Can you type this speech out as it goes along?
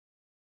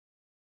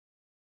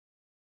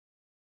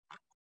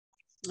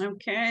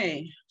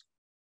Okay,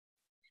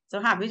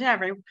 so happy to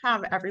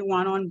have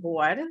everyone on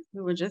board.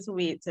 We were just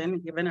waiting,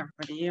 giving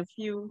everybody a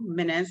few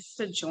minutes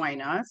to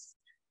join us.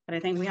 But I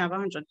think we have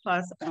 100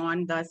 plus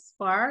on thus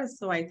far.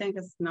 So I think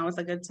now is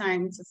a good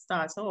time to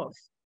start off.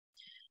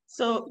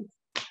 So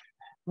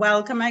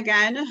welcome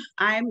again.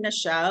 I'm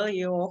Nichelle,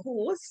 your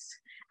host,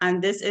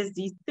 and this is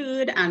the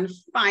third and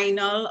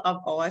final of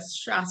our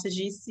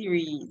strategy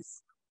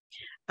series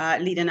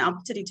leading up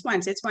to the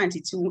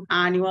 2022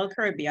 Annual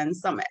Caribbean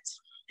Summit.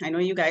 I know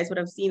you guys would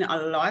have seen a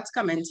lot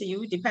coming to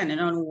you depending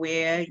on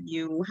where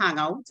you hang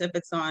out, if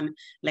it's on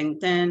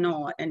LinkedIn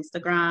or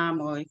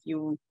Instagram, or if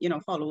you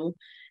follow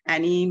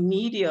any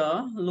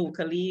media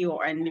locally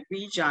or in the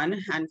region.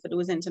 And for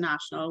those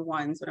international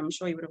ones, but I'm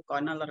sure you would have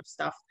gotten a lot of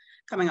stuff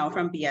coming out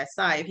from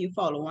BSI if you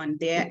follow on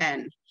their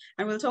end.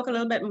 And we'll talk a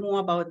little bit more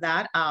about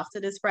that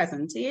after this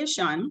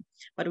presentation,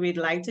 but we'd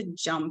like to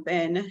jump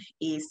in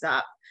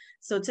ASAP.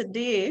 So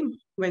today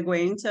we're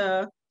going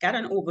to get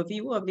an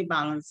overview of the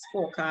Balanced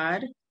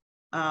Scorecard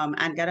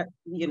and get a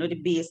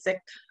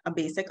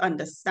basic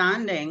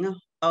understanding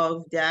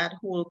of that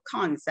whole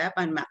concept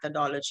and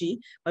methodology.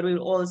 But we'll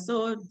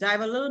also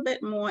dive a little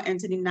bit more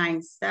into the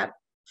 9-step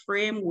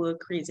framework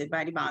created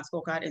by the Balanced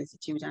Scorecard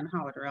Institute and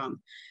how it runs.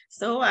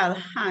 So I'll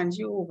hand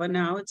you over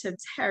now to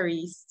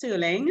Terry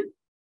Sterling,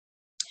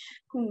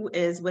 who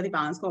is with the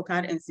Balanced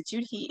Scorecard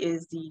Institute. He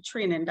is the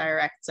training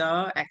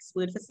director,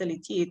 expert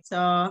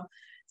facilitator,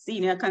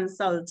 senior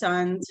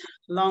consultant,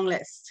 long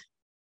list.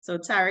 So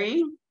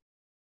Terry.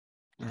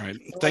 All right.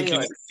 Thank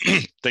you.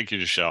 Thank you,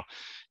 Nichelle.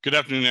 Good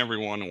afternoon,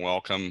 everyone, and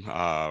welcome.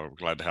 We're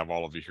glad to have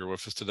all of you here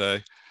with us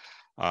today.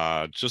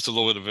 Just a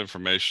little bit of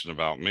information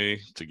about me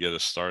to get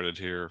us started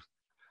here.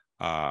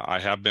 I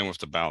have been with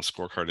the Balanced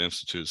Scorecard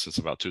Institute since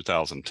about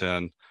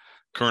 2010.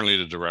 Currently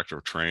the director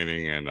of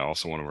training and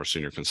also one of our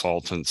senior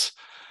consultants.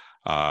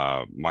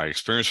 My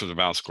experience with the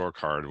Balanced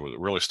Scorecard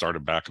really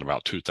started back in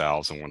about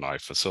 2000 when I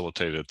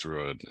facilitated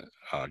through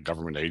a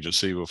government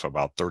agency with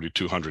about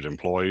 3,200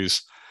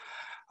 employees.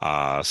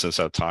 Since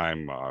that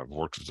time, I've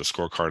worked with the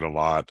scorecard a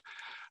lot.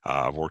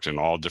 I've worked in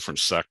all different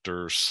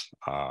sectors.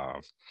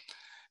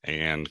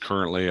 And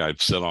currently I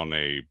sit on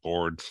a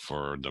board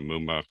for the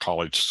MUMA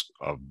College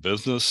of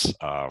Business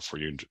for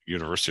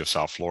University of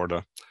South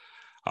Florida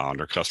on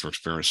their customer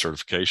experience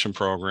certification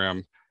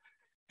program.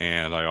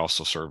 And I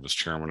also serve as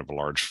chairman of a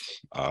large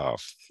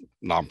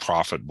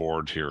nonprofit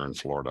board here in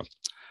Florida.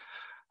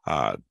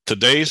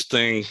 Today's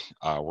thing,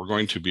 we're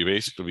going to be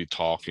basically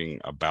talking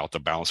about the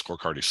Balanced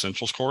Scorecard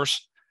Essentials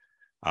course.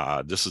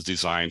 This is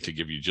designed to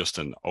give you just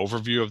an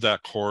overview of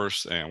that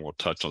course, and we'll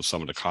touch on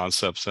some of the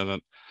concepts in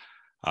it.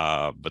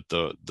 But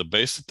the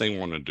basic thing we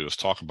want to do is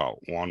talk about,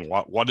 one,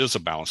 what is a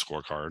Balanced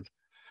Scorecard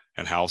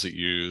and how's it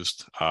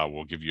used?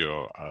 We'll give you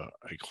a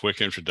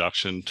quick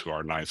introduction to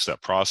our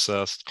 9-step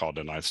process called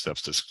the 9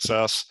 Steps to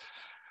Success.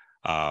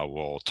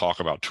 We'll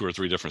talk about 2 or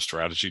 3 different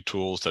strategy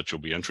tools that you'll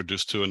be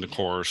introduced to in the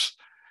course.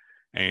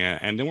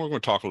 And then we're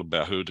going to talk a little bit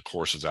about who the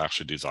course is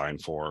actually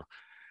designed for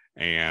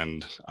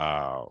and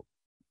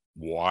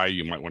why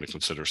you might want to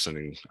consider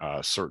sending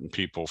certain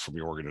people from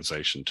your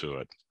organization to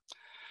it.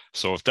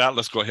 So with that,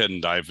 let's go ahead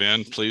and dive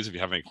in. Please, if you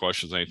have any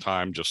questions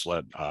anytime, just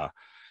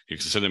you can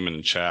send them in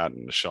the chat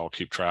and Michelle will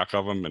keep track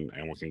of them and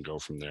we can go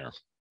from there.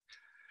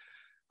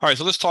 All right,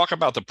 so let's talk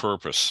about the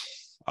purpose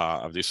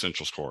of the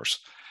Essentials course.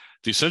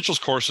 The Essentials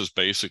course is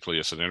basically,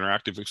 it's an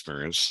interactive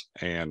experience,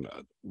 and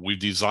we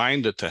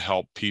designed it to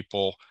help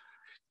people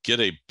get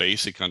a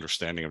basic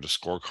understanding of the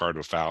scorecard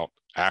without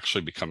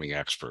actually becoming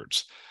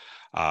experts.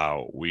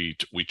 We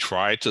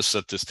try to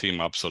set this team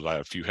up so that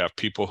if you have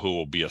people who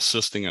will be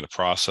assisting in the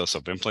process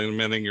of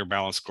implementing your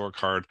Balanced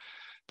Scorecard,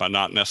 but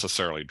not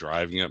necessarily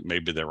driving it,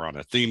 maybe they're on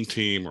a theme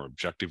team or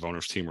objective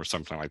owners team or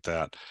something like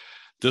that.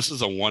 This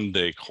is a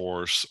 1-day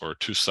course or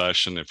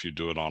 2-session if you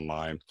do it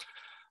online,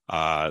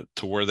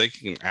 to where they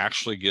can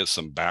actually get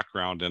some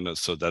background in it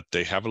so that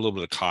they have a little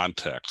bit of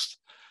context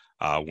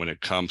when it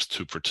comes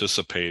to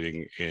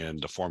participating in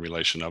the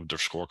formulation of their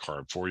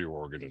scorecard for your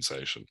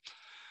organization.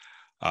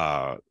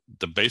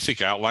 The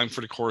basic outline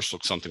for the course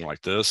looks something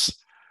like this.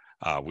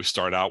 We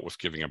start out with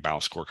giving a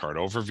Balanced Scorecard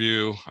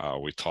overview.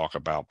 We talk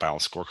about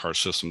Balanced Scorecard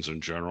systems in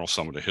general,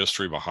 some of the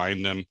history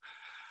behind them.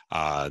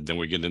 Then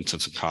we get into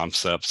some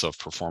concepts of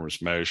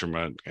performance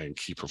measurement and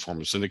key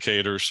performance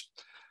indicators.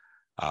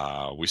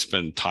 We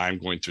spend time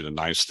going through the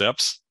 9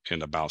 steps in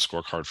the Balanced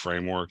Scorecard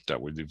framework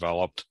that we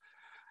developed.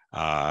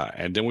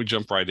 And then we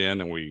jump right in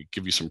and we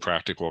give you some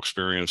practical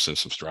experience and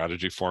some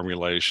strategy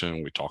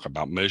formulation. We talk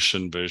about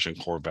mission, vision,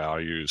 core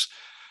values,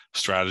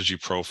 strategy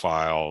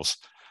profiles,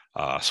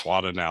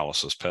 SWOT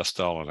analysis,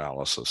 PESTEL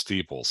analysis,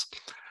 steeples.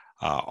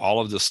 All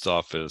of this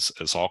stuff is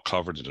all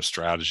covered in the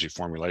strategy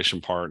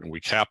formulation part, and we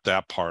cap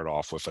that part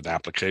off with an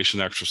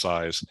application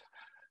exercise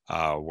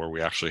where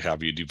we actually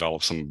have you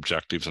develop some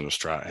objectives and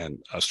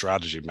a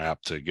strategy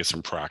map to get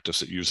some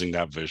practice at using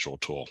that visual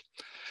tool.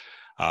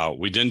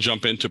 We then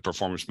jump into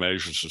performance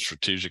measures and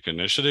strategic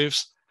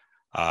initiatives.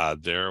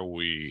 There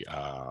we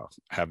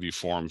have you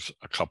form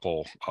a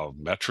couple of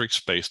metrics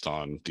based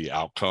on the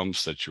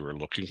outcomes that you are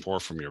looking for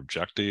from your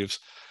objectives.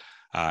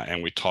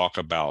 And we talk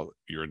about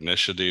your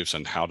initiatives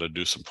and how to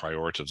do some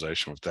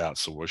prioritization with that.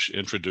 So we'll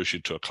introduce you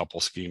to a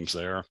couple schemes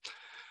there.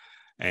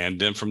 And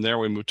then from there,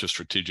 we move to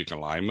strategic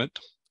alignment.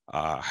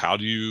 How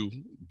do you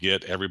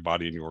get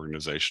everybody in your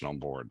organization on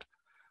board?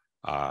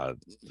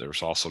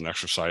 There's also an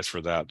exercise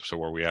for that. So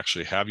where we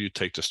actually have you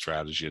take the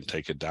strategy and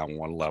take it down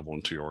one level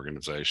into your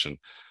organization,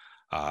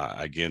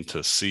 again,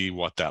 to see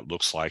what that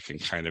looks like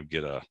and kind of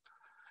get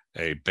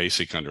a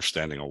basic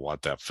understanding of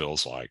what that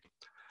feels like.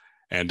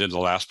 And then the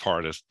last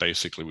part is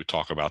basically we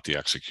talk about the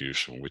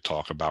execution. We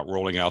talk about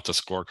rolling out the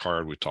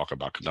scorecard. We talk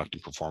about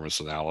conducting performance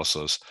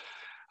analysis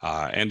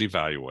and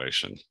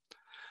evaluation.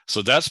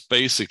 So that's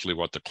basically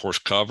what the course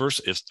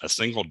covers. It's a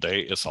single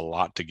day. It's a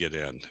lot to get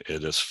in.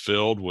 It is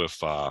filled with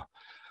a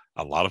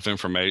lot of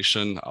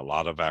information, a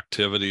lot of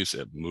activities.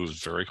 It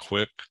moves very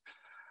quick.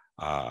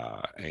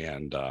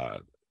 And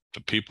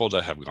the people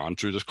that have gone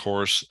through this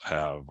course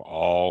have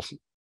all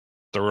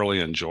thoroughly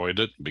enjoyed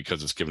it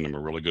because it's given them a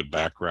really good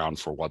background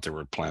for what they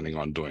were planning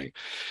on doing.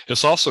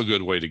 It's also a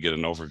good way to get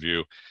an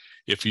overview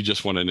if you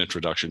just want an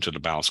introduction to the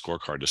Balanced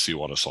Scorecard to see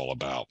what it's all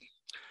about.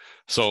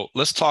 So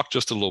let's talk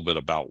just a little bit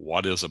about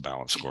what is a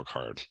Balanced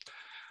Scorecard.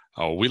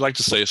 We like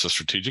to say it's a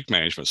strategic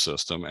management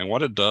system, and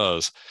what it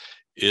does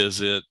is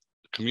it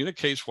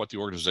communicates what the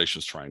organization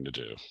is trying to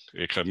do.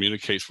 It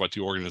communicates what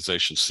the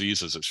organization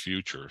sees as its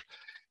future.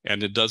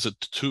 And it does it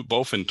to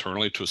both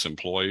internally to its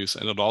employees,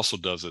 and it also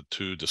does it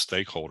to the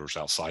stakeholders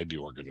outside the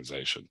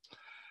organization.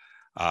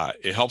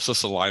 It helps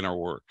us align our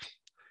work.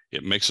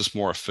 It makes us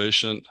more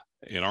efficient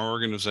in our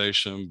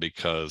organization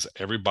because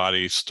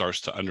everybody starts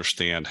to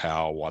understand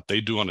how what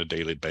they do on a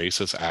daily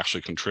basis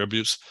actually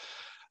contributes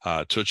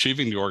to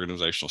achieving the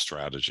organizational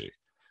strategy.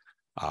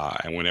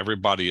 And when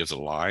everybody is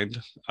aligned,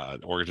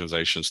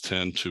 organizations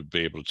tend to be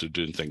able to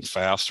do things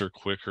faster,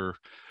 quicker,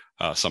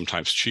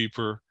 sometimes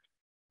cheaper,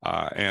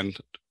 and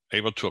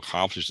able to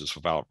accomplish this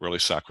without really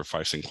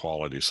sacrificing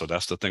quality. So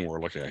that's the thing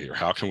we're looking at here.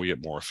 How can we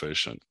get more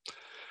efficient?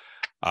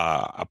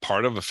 A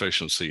part of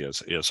efficiency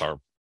is our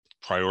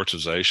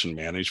prioritization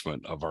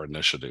management of our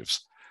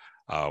initiatives.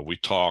 We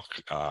talk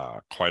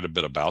quite a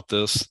bit about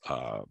this.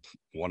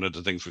 One of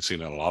the things we've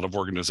seen in a lot of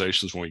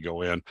organizations when we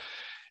go in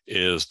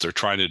is they're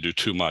trying to do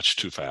too much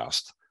too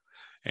fast.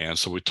 And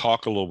so we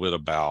talk a little bit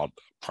about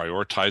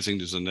prioritizing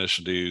these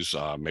initiatives,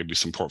 maybe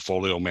some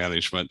portfolio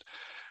management,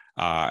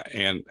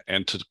 and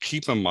to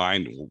keep in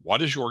mind,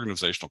 what is your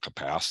organizational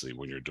capacity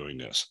when you're doing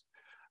this?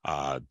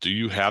 Do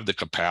you have the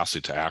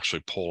capacity to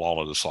actually pull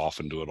all of this off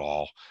and do it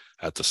all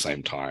at the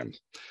same time?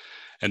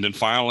 And then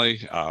finally,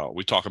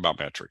 we talk about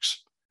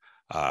metrics.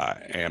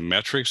 And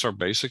metrics are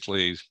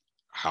basically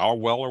how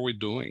well are we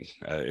doing?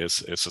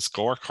 It's a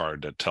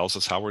scorecard that tells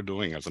us how we're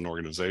doing as an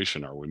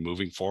organization. Are we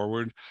moving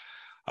forward?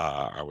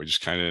 Are we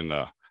just kind of in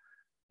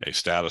a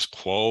status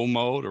quo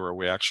mode, or are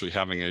we actually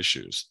having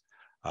issues?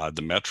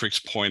 The metrics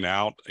point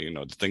out,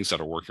 the things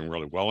that are working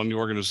really well in the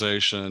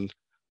organization,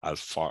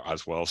 as well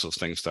as those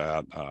things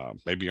that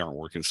maybe aren't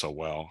working so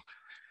well.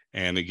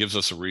 And it gives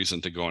us a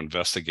reason to go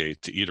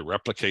investigate to either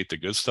replicate the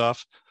good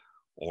stuff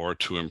or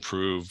to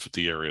improve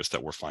the areas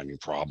that we're finding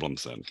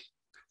problems in.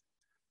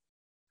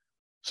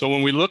 So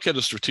when we look at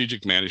a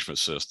strategic management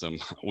system,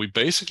 we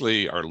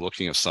basically are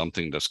looking at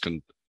something that's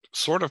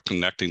sort of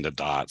connecting the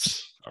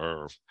dots,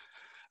 or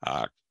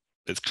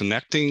it's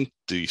connecting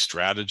the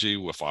strategy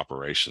with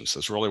operations.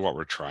 That's really what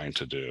we're trying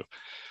to do.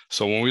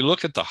 So when we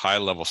look at the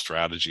high-level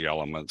strategy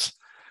elements,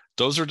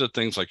 those are the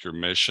things like your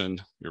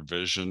mission, your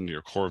vision,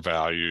 your core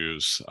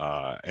values,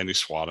 any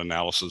SWOT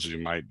analysis you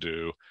might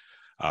do,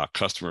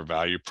 customer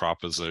value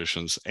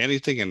propositions,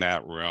 anything in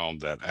that realm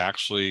that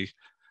actually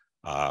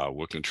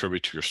will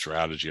contribute to your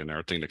strategy, and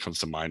everything that comes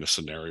to mind is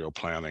scenario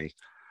planning.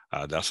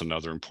 That's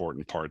another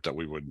important part that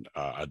we would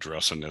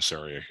address in this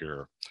area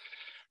here.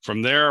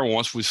 From there,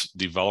 once we've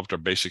developed our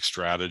basic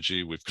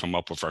strategy, we've come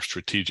up with our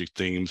strategic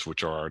themes,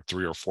 which are our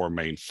 3 or 4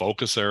 main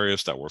focus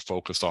areas that we're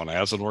focused on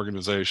as an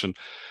organization.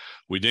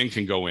 We then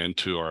can go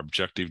into our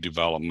objective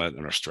development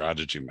and our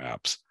strategy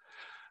maps.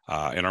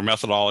 In our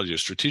methodology,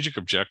 strategic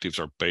objectives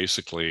are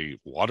basically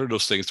what are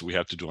those things that we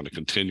have to do on a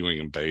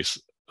continuing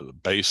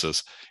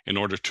basis in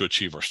order to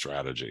achieve our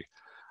strategy.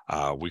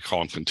 We call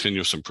them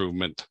continuous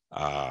improvement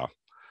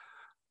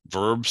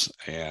verbs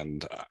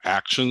and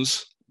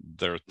actions.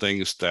 They're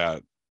things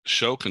that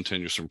show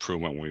continuous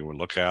improvement when we would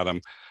look at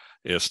them.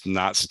 It's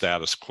not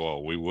status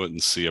quo. We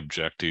wouldn't see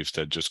objectives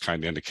that just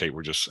kind of indicate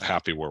we're just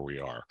happy where we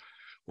are.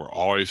 We're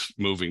always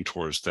moving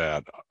towards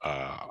that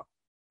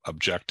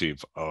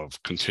objective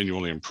of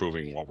continually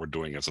improving what we're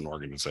doing as an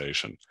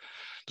organization.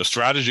 The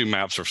strategy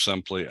maps are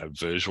simply a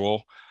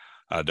visual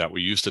that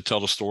we use to tell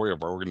the story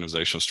of our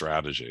organization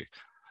strategy.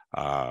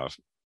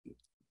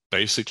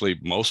 Basically,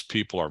 most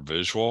people are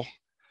visual.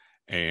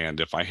 And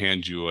if I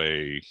hand you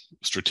a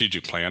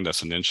strategic plan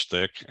that's an inch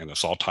thick and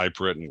it's all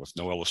typewritten with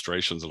no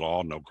illustrations at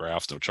all, no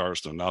graphs, no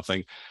charts, no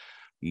nothing,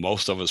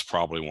 most of us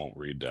probably won't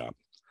read that.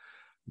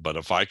 But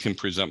if I can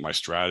present my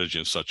strategy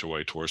in such a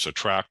way to where it's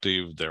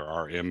attractive, there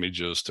are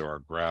images, there are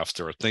graphs,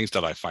 there are things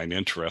that I find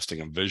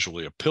interesting and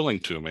visually appealing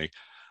to me,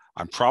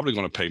 I'm probably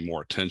going to pay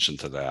more attention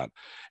to that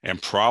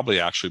and probably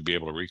actually be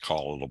able to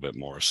recall a little bit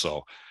more.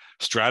 So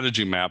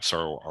strategy maps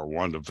are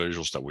one of the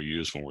visuals that we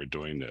use when we're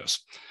doing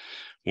this.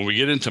 When we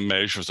get into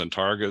measures and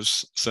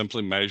targets,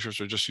 simply measures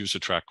are just used to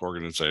track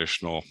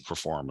organizational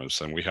performance.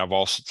 And we have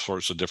all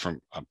sorts of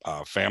different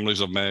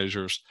families of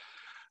measures.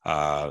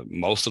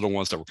 Most of the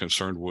ones that we're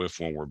concerned with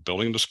when we're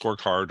building the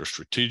scorecard are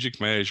strategic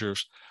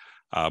measures,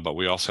 but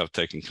we also have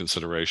taken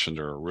consideration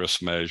there are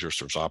risk measures,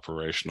 there's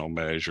operational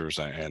measures,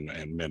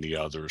 and many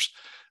others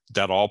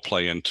that all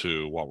play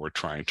into what we're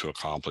trying to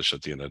accomplish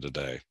at the end of the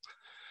day.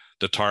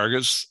 The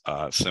targets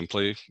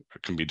simply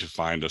can be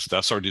defined as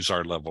that's our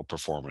desired level of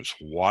performance.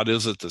 What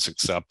is it that's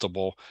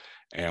acceptable,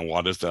 and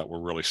what is that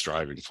we're really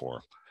striving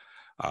for?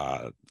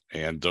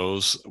 And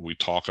those we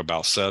talk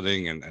about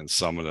setting and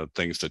some of the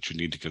things that you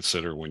need to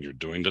consider when you're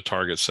doing the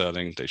target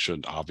setting. They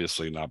should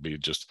obviously not be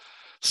just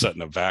set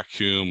in a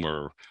vacuum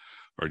or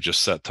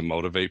just set to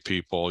motivate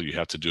people. You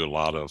have to do a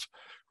lot of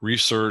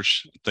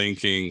research,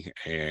 thinking,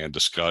 and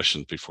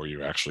discussions before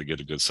you actually get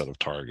a good set of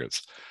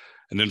targets.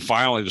 And then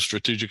finally, the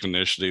strategic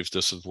initiatives.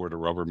 This is where the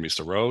rubber meets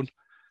the road.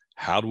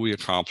 How do we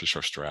accomplish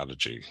our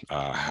strategy?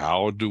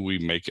 How do we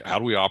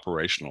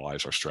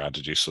operationalize our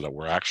strategy so that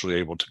we're actually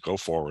able to go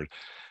forward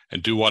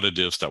and do what it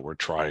is that we're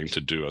trying to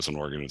do as an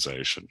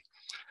organization?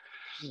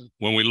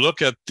 When we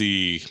look at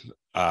the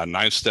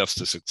 9 steps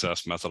to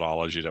success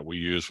methodology that we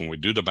use when we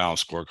do the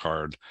Balanced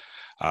Scorecard,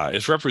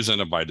 it's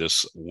represented by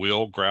this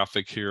wheel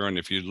graphic here. And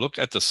if you look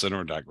at the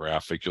center of that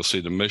graphic, you'll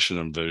see the mission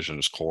and vision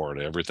is core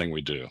to everything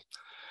we do.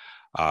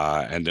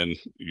 And then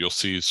you'll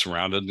see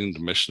surrounded in the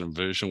mission and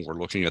vision, we're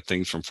looking at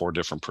things from 4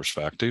 different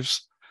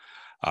perspectives.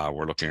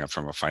 We're looking at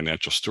from a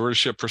financial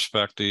stewardship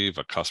perspective,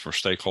 a customer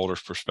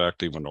stakeholders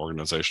perspective, an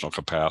organizational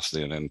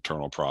capacity, and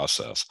internal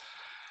process.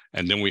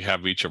 And then we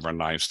have each of our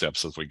 9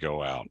 steps as we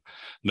go out.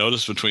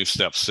 Notice between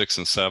steps 6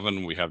 and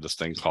 7, we have this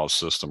thing called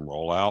system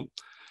rollout.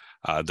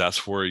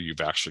 That's where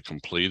you've actually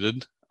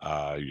completed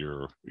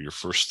your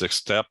first 6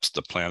 steps.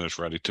 The plan is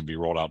ready to be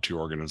rolled out to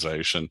your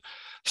organization.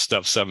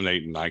 Steps 7,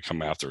 8, and 9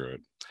 come after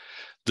it.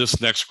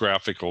 This next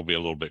graphic will be a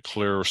little bit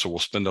clearer, so we'll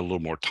spend a little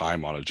more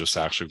time on it, just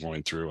actually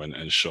going through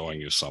and showing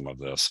you some of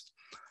this.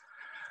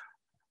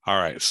 All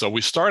right, so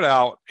we start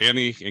out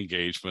any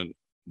engagement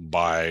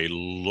by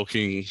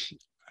looking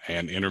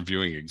and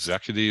interviewing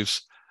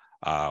executives.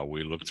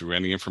 We look through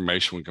any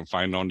information we can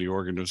find on the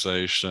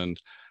organization,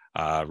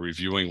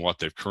 reviewing what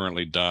they've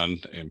currently done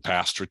in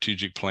past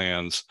strategic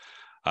plans,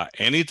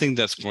 anything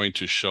that's going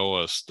to show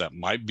us that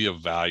might be of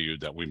value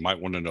that we might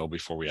want to know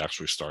before we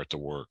actually start the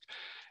work.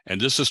 And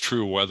this is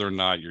true whether or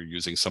not you're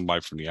using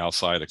somebody from the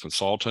outside, a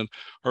consultant,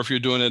 or if you're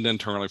doing it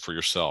internally for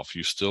yourself.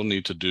 You still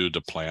need to do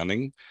the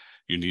planning.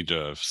 You need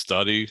to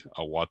study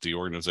what the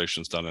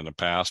organization's done in the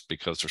past,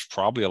 because there's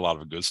probably a lot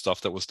of good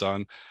stuff that was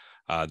done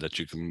that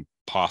you can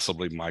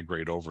possibly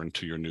migrate over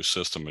into your new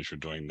system as you're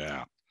doing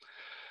that.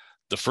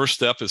 The first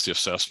step is the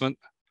assessment.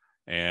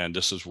 And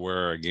this is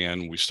where,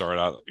 again, we start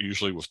out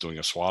usually with doing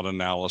a SWOT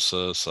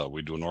analysis.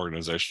 We do an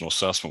organizational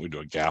assessment. We do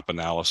a gap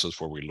analysis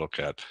where we look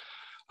at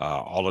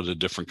all of the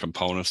different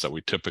components that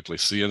we typically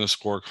see in a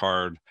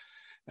scorecard.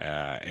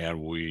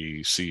 And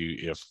we see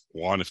if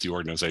the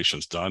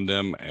organization's done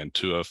them, and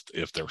 2,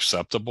 if they're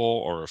acceptable,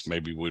 or if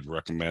maybe we'd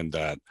recommend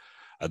that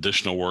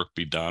additional work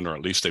be done, or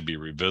at least they be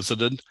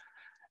revisited.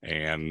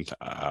 And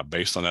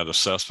based on that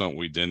assessment,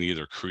 we then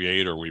either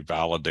create or we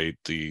validate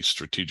the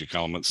strategic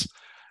elements.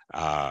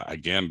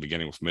 Again,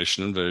 beginning with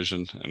mission and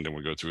vision, and then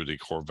we go through the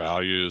core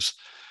values.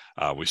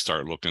 We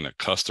start looking at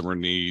customer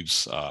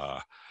needs,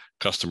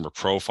 customer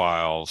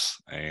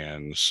profiles,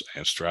 and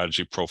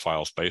strategy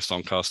profiles based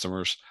on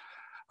customers.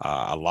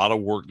 A lot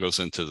of work goes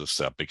into the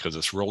step because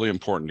it's really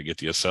important to get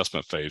the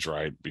assessment phase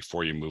right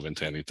before you move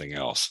into anything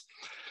else.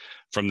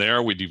 From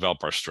there, we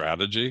develop our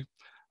strategy.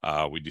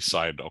 We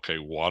decide, okay,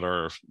 what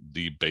are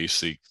the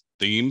basic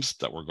themes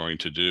that we're going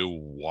to do?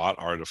 What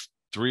are the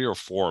 3 or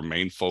 4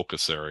 main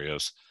focus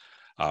areas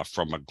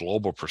from a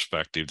global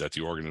perspective that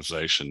the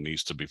organization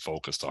needs to be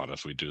focused on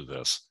as we do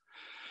this?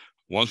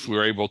 Once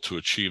we're able to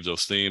achieve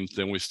those themes,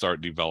 then we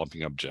start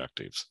developing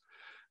objectives.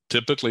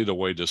 Typically, the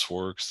way this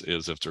works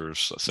is if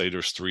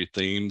there's 3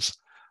 themes,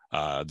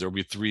 there'll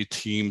be 3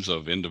 teams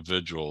of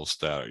individuals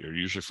that are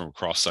usually from a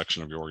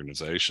cross-section of your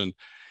organization.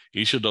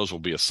 Each of those will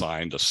be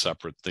assigned a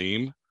separate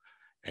theme,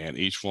 and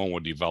each one will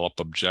develop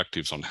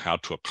objectives on how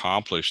to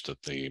accomplish the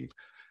theme.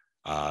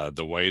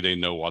 The way they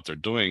know what they're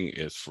doing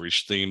is for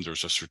each theme,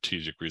 there's a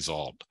strategic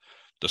result.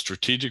 The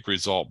strategic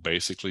result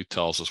basically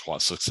tells us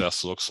what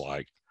success looks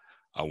like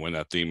when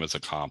that theme is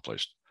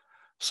accomplished.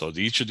 So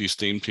each of these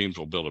theme teams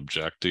will build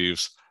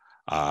objectives.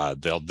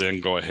 They'll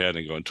then go ahead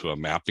and go into a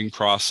mapping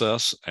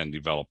process and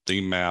develop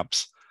theme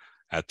maps.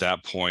 At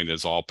that point,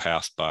 it's all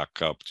passed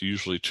back up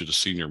usually to the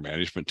senior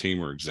management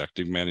team or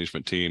executive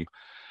management team.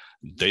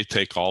 They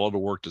take all of the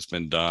work that's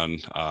been done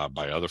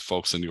by other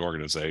folks in the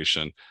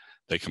organization.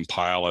 they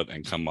compile it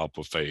and come up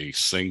with a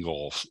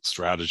single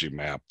strategy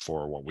map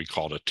for what we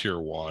call a tier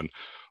 1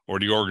 or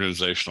the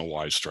organizational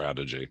wide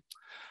strategy.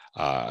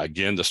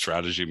 Again, the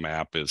strategy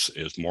map is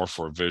more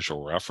for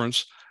visual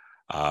reference,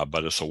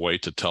 but it's a way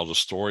to tell the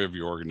story of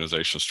your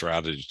organization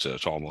strategy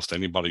to almost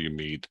anybody you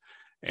meet,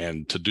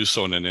 and to do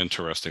so in an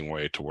interesting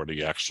way to where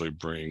they actually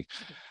bring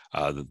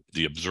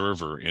the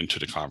observer into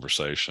the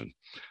conversation.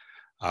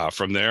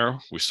 From there,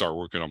 we start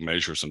working on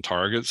measures and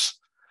targets.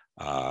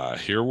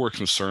 Here we're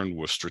concerned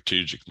with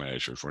strategic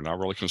measures. We're not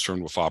really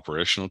concerned with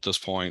operational at this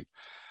point.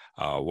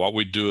 What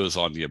we do is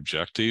on the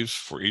objectives.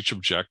 For each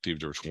objective,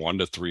 there's 1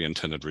 to 3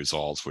 intended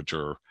results, which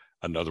are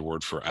another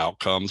word for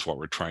outcomes, what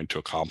we're trying to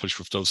accomplish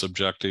with those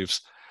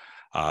objectives.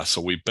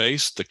 So we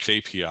base the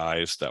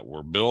KPIs that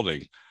we're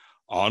building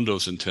on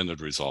those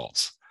intended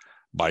results.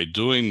 By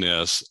doing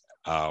this,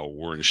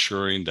 we're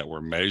ensuring that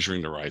we're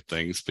measuring the right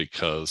things,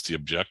 because the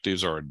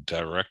objectives are a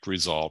direct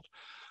result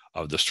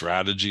of the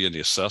strategy and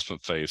the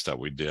assessment phase that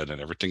we did, and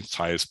everything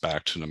ties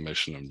back to the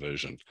mission and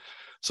vision.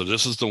 So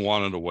this is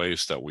one of the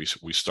ways that we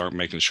start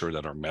making sure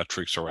that our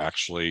metrics are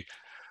actually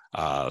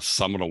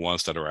some of the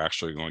ones that are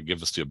actually going to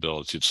give us the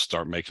ability to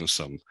start making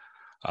some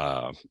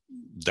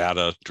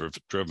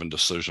data-driven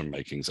decision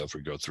makings as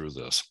we go through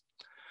this.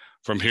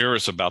 From here,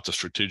 it's about the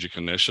strategic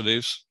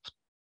initiatives.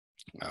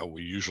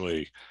 We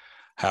usually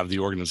have the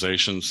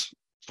organizations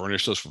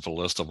furnish us with a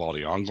list of all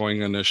the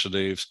ongoing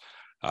initiatives.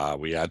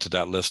 We add to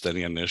that list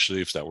any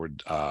initiatives that were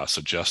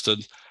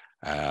suggested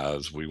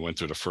as we went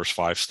through the first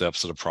 5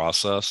 steps of the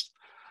process.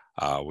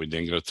 We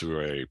then go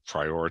through a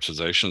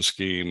prioritization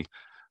scheme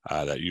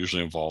that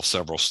usually involves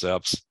several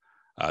steps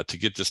to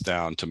get this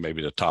down to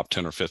maybe the top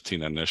 10 or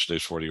 15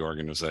 initiatives for the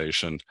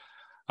organization,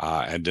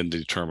 and then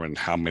determine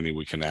how many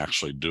we can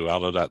actually do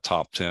out of that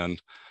top 10.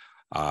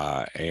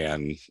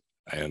 And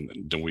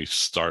then we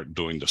start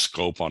doing the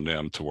scope on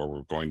them to where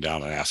we're going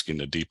down and asking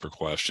the deeper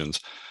questions,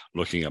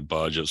 looking at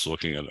budgets,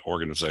 looking at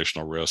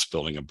organizational risk,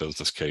 building a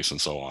business case, and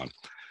so on.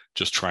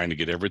 Just trying to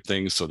get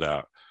everything so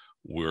that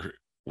we're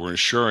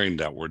ensuring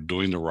that we're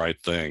doing the right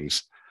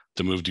things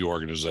to move the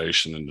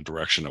organization in the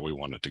direction that we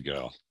want it to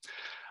go.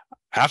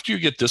 After you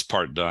get this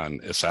part done,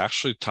 it's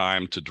actually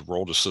time to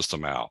roll the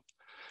system out.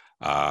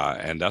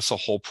 And that's a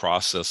whole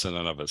process in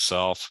and of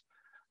itself.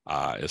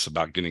 It's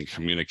about getting a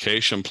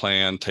communication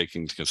plan,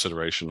 taking into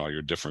consideration all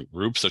your different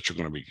groups that you're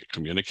going to be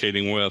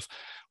communicating with,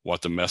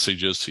 what the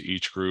message is to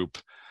each group.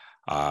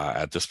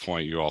 At this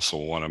point, you also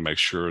want to make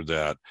sure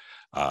that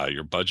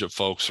your budget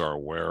folks are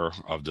aware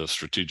of the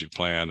strategic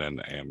plan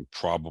and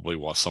probably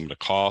what some of the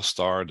costs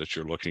are that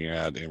you're looking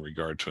at in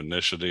regard to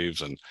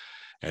initiatives and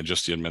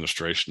just the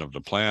administration of the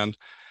plan.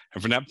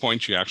 And from that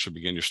point, you actually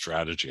begin your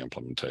strategy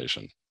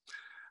implementation.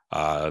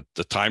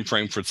 The time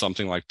frame for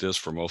something like this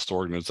for most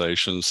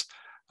organizations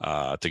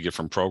to get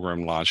from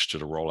program launch to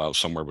the rollout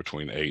somewhere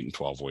between 8 and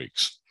 12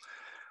 weeks.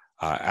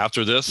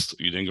 After this,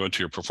 you then go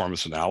into your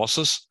performance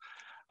analysis.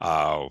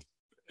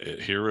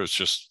 Here it's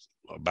just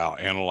about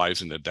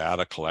analyzing the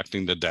data,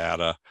 collecting the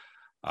data,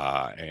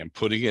 and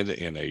putting it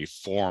in a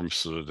form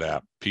so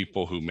that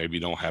people who maybe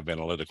don't have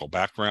analytical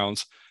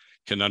backgrounds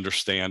can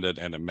understand it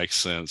and it makes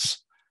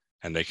sense,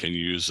 and they can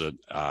use it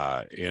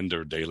in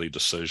their daily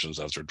decisions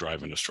as they're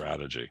driving a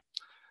strategy.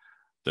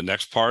 The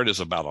next part is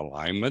about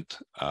alignment.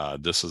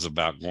 This is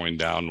about going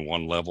down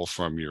one level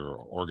from your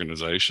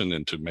organization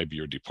into maybe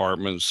your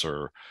departments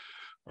or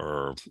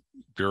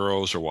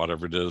bureaus or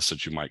whatever it is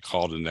that you might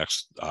call the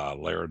next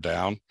layer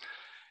down.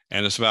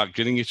 And it's about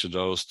getting each of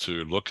those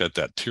to look at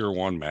that tier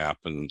 1 map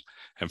and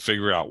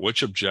figure out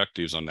which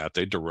objectives on that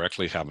they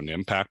directly have an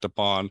impact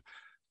upon,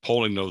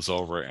 pulling those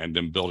over, and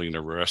then building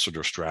the rest of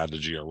their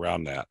strategy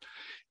around that.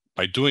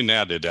 By doing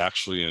that, it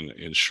actually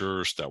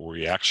ensures that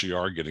we actually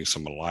are getting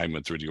some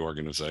alignment through the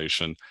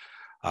organization.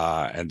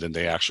 And then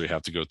they actually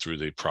have to go through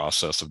the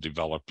process of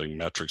developing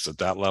metrics at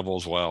that level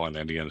as well, and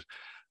any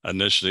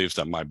initiatives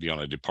that might be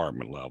on a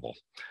department level.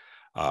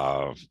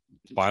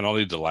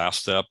 Finally, the last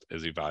step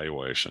is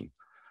evaluation.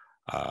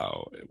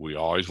 We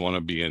always want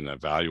to be in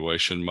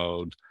evaluation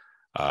mode.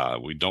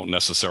 We don't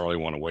necessarily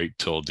want to wait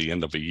till the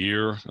end of a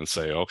year and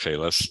say, okay,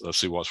 let's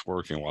see what's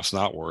working, what's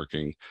not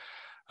working.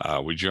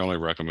 We generally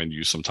recommend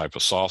use some type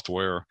of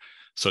software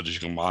so that you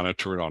can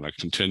monitor it on a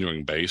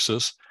continuing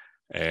basis.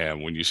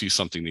 And when you see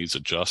something needs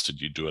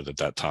adjusted, you do it at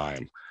that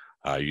time.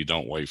 You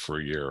don't wait for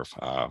a year.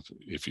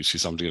 If you see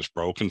something that's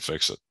broken,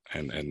 fix it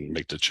and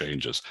make the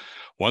changes.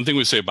 One thing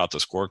we say about the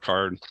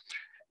scorecard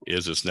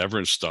is it's never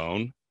in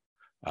stone.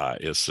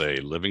 It's a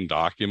living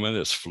document.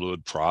 It's a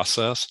fluid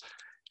process.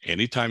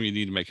 Anytime you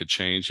need to make a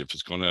change, if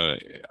it's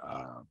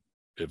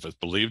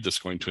believed it's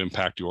going to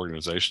impact the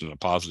organization in a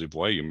positive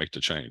way, you make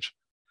the change.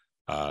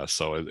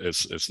 So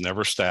it's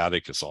never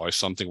static. It's always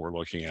something we're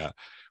looking at.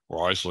 We're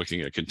always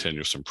looking at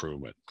continuous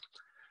improvement.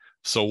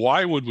 So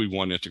why would we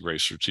want to integrate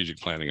strategic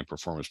planning and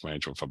performance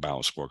management with a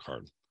balanced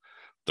scorecard?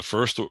 The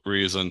first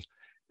reason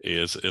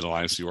is it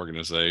aligns the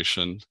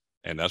organization,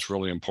 and that's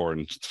really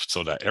important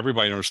so that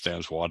everybody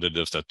understands what it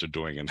is that they're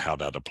doing and how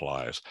that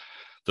applies.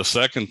 The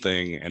second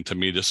thing, and to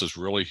me this is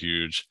really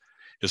huge,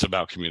 is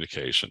about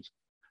communication.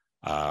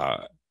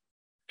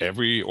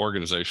 Every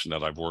organization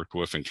that I've worked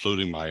with,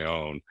 including my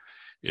own,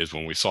 is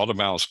when we saw the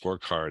Balanced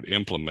Scorecard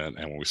implement,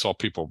 and when we saw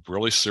people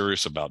really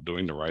serious about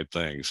doing the right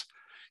things,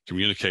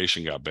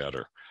 communication got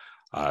better.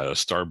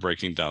 Started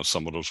breaking down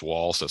some of those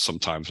walls that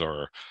sometimes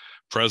are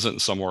present in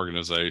some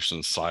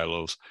organizations,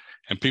 silos,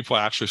 and people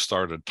actually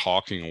started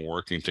talking and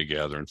working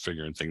together and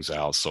figuring things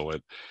out. So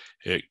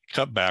it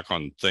cut back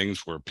on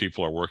things where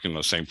people are working on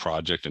the same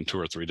project in 2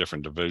 or 3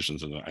 different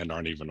divisions and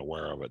aren't even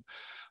aware of it.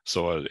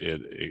 So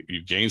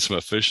you gain some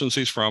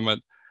efficiencies from it.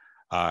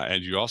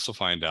 And you also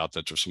find out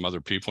that there's some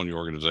other people in your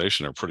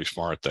organization that are pretty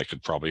smart that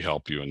could probably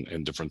help you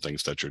in different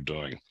things that you're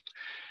doing.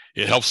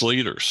 It helps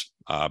leaders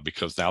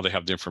because now they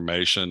have the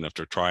information. If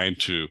they're trying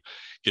to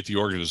get the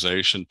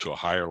organization to a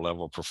higher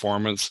level of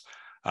performance,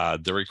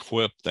 they're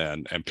equipped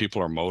and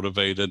people are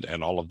motivated,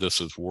 and all of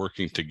this is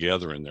working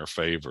together in their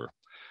favor.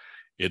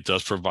 It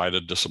does provide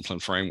a discipline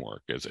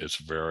framework. It's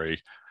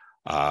very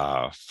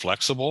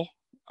flexible.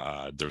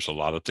 There's a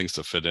lot of things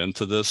to fit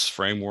into this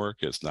framework.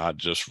 It's not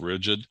just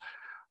rigid.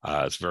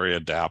 It's very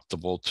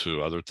adaptable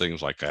to other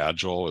things like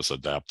Agile. It's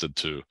adapted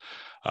to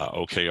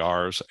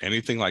OKRs,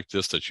 anything like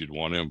this that you'd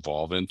want to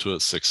involve into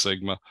it, Six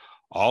Sigma.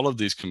 All of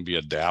these can be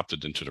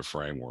adapted into the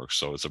framework.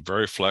 So it's a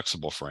very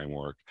flexible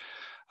framework,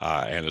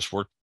 and it's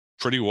worked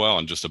pretty well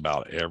in just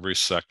about every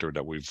sector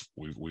that we've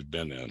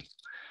been in.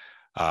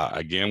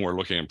 Again, we're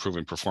looking at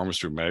improving performance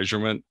through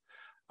measurement.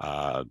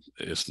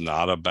 It's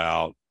not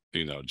about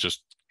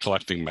just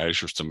collecting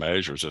measures to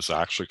measures. It's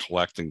actually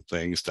collecting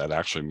things that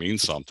actually mean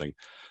something,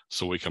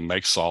 so we can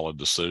make solid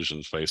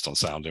decisions based on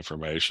sound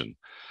information.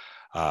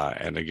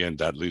 And again,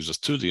 that leads us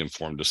to the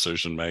informed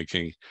decision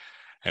making.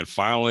 And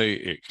finally,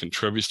 it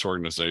contributes to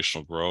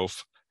organizational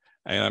growth,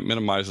 and it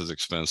minimizes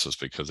expenses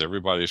because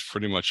everybody's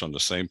pretty much on the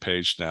same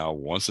page now.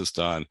 Once it's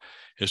done,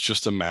 it's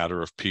just a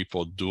matter of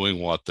people doing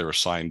what their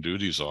assigned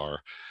duties are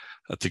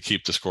to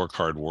keep the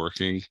scorecard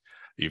working,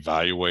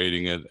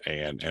 evaluating it,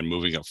 and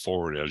moving it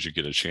forward as you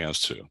get a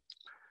chance to.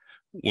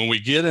 When we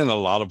get in a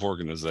lot of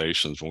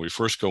organizations, when we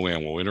first go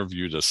in, we'll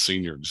interview the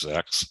senior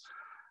execs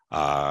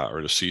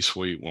or the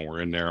C-suite when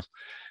we're in there.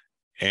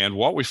 And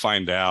what we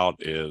find out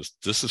is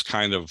this is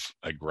kind of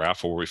a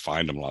graph where we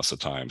find them lots of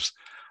times.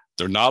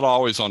 They're not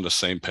always on the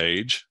same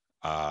page.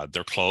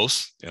 They're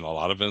close in a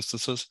lot of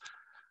instances,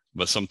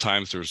 but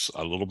sometimes there's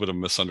a little bit of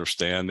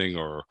misunderstanding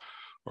or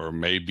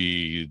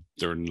maybe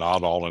they're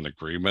not all in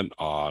agreement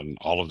on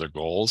all of their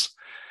goals.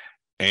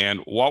 And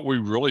what we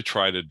really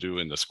try to do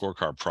in the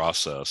scorecard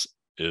process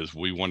is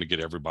we want to get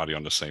everybody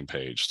on the same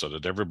page so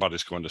that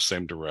everybody's going the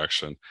same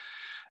direction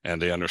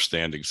and they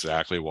understand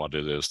exactly what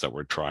it is that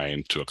we're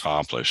trying to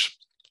accomplish.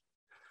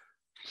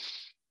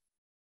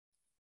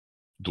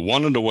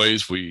 One of the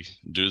ways we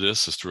do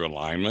this is through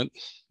alignment.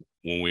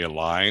 When we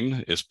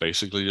align, it's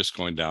basically just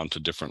going down to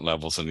different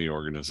levels in the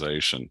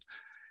organization.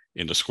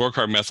 In the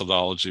scorecard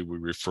methodology, we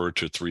refer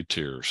to 3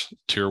 tiers.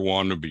 Tier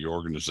 1 would be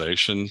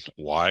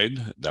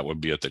organization-wide. That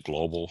would be at the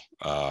global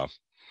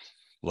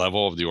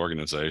level of the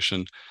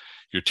organization.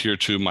 Your tier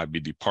 2 might be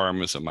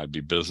departments, it might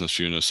be business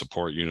units,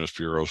 support units,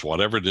 bureaus,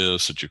 whatever it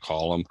is that you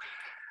call them.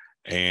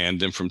 And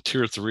then from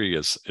tier 3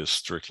 is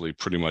strictly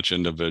pretty much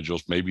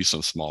individuals, maybe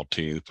some small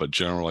teams, but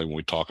generally when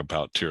we talk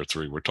about tier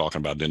 3, we're talking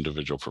about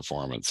individual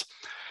performance.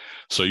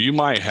 So you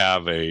might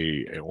have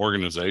an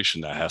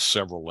organization that has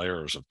several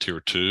layers of tier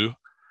 2,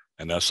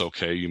 and that's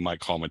okay. You might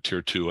call them a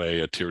tier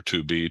 2A, a tier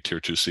 2B, tier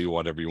 2C,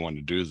 whatever you want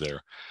to do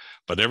there.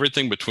 But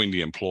everything between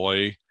the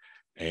employee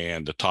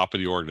and the top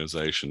of the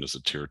organization is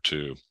a tier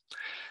 2.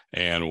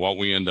 And what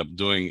we end up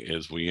doing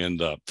is we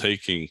end up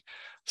taking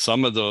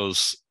some of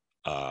those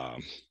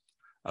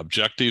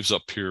objectives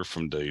up here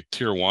from the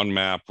tier 1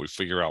 map. We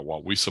figure out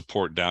what we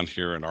support down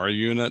here in our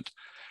unit.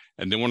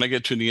 And then when I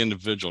get to the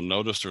individual,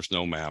 notice there's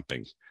no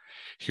mapping.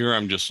 Here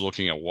I'm just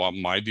looking at what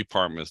my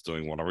department is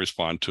doing, what I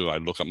respond to. I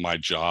look at my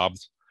job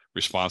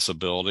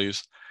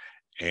responsibilities,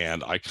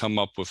 and I come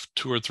up with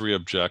 2 or 3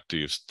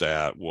 objectives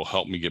that will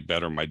help me get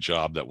better at my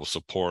job, that will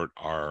support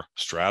our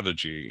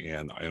strategy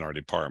in our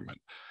department.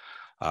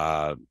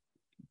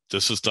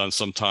 This is done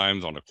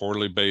sometimes on a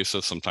quarterly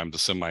basis, sometimes a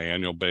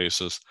semi-annual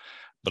basis,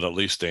 but at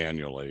least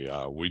annually.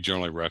 We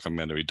generally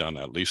recommend it be done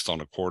at least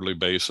on a quarterly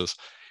basis.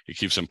 It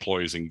keeps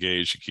employees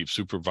engaged, it keeps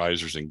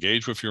supervisors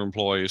engaged with your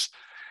employees,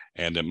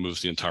 and it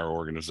moves the entire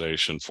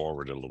organization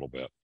forward a little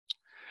bit.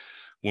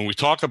 When we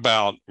talk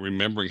about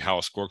remembering how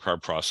a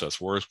scorecard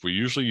process works, we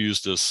usually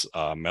use this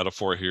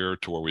metaphor here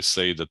to where we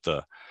say that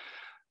the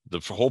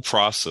whole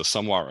process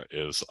somewhat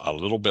is a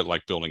little bit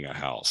like building a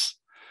house.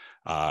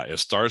 It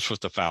starts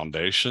with the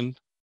foundation.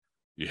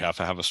 You have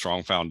to have a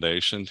strong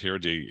foundation. Here,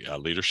 the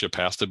leadership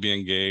has to be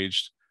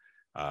engaged.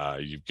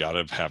 You've got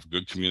to have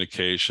good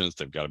communications.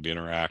 They've got to be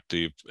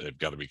interactive. They've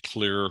got to be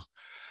clear,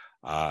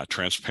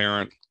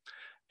 transparent.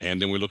 And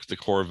then we look at the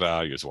core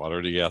values. What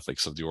are the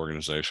ethics of the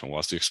organization?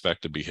 What's the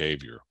expected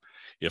behavior?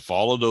 If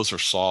all of those are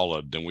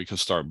solid, then we can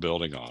start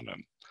building on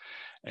them.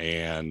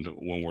 And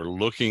when we're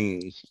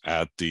looking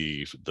at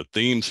the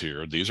themes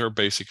here, these are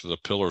basically the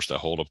pillars that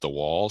hold up the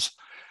walls.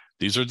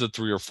 These are the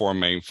 3 or 4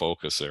 main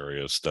focus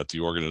areas that the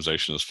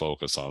organization is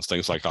focused on. It's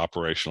things like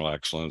operational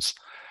excellence,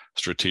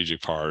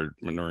 strategic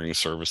partnering,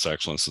 service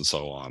excellence, and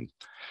so on.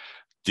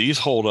 These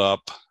hold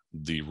up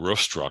the roof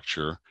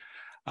structure,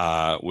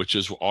 which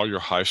is all your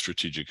high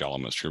strategic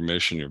elements, your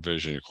mission, your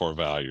vision, your core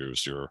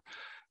values, your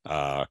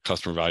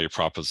customer value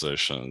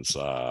propositions,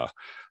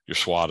 your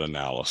SWOT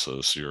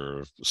analysis,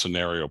 your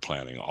scenario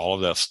planning, all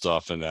of that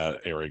stuff in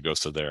that area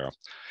goes to there.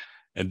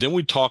 And then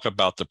we talk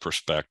about the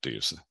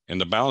perspectives. In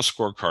the Balanced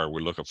Scorecard,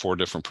 we look at 4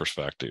 different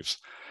perspectives.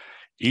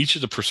 Each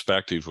of the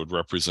perspectives would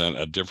represent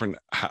a different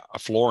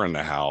floor in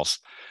the house,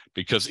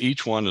 because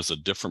each one is a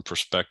different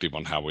perspective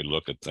on how we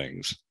look at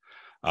things.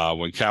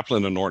 When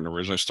Kaplan and Norton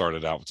originally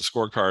started out with the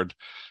scorecard,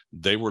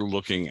 they were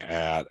looking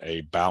at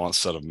a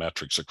balanced set of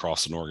metrics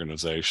across an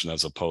organization,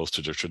 as opposed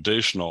to the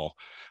traditional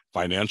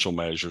financial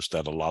measures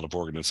that a lot of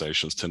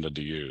organizations tended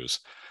to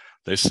use.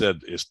 They said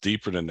it's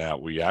deeper than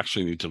that. We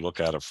actually need to look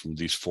at it from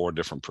these 4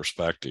 different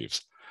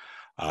perspectives.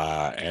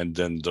 And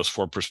then those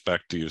 4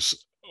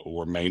 perspectives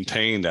were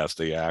maintained as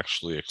they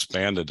actually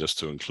expanded this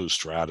to include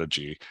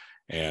strategy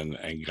and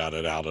got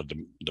it out of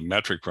the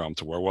metric realm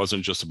to where it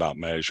wasn't just about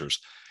measures.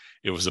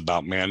 It was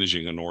about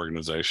managing an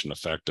organization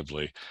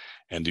effectively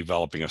and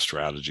developing a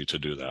strategy to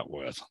do that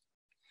with.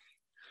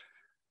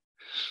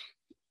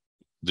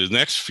 The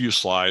next few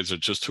slides are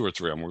just 2 or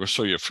 3. I'm going to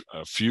show you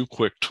a few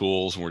quick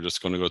tools, and we're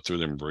just going to go through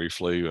them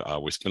briefly.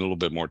 We spend a little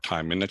bit more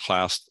time in the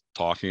class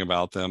talking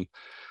about them.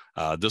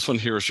 This one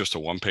here is just a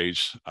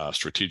 1-page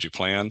strategic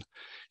plan.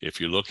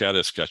 If you look at it,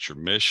 it's got your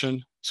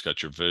mission, it's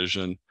got your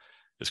vision,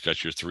 it's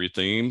got your 3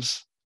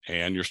 themes,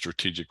 and your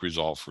strategic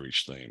result for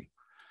each theme.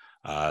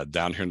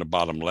 Down here in the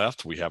bottom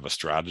left, we have a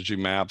strategy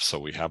map. So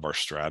we have our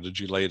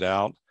strategy laid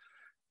out.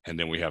 And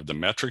then we have the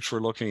metrics we're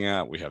looking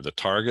at. We have the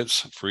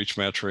targets for each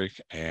metric,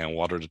 and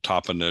what are the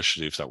top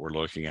initiatives that we're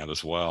looking at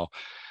as well.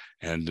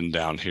 And then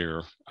down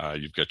here,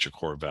 you've got your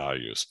core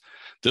values.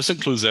 This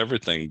includes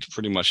everything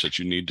pretty much that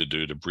you need to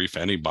do to brief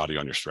anybody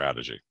on your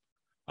strategy.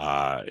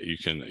 You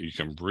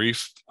can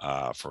brief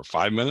for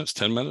 5 minutes,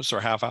 10 minutes, or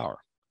a half hour.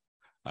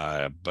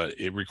 But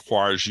it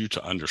requires you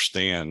to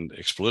understand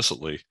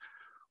explicitly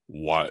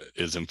what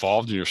is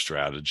involved in your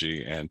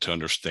strategy, and to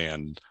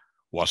understand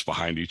what's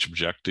behind each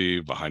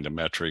objective, behind the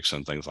metrics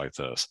and things like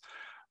this.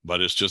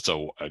 But it's just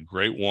a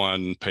great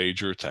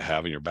 1-pager to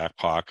have in your back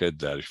pocket,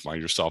 that if you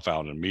find yourself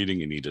out in a meeting,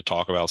 you need to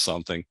talk about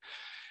something,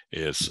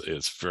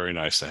 it's very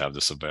nice to have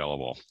this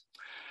available.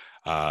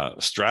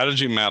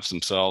 Strategy maps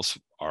themselves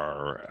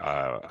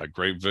are a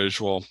great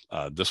visual.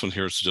 This one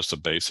here is just a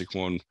basic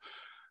one.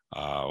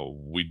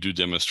 We do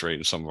demonstrate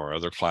in some of our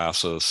other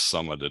classes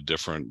some of the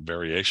different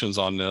variations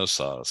on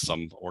this.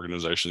 Some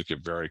organizations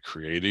get very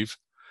creative.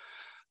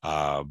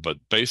 But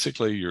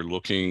basically, you're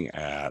looking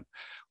at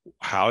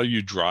how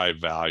you drive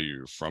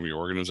value from your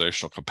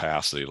organizational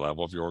capacity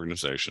level of your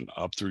organization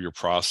up through your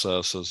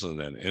processes, and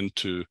then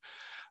into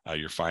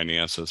your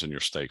finances and your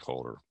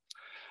stakeholder.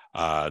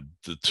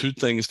 The 2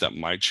 things that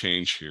might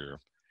change here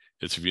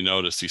is, if you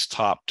notice these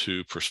top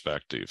 2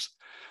 perspectives,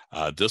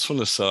 this one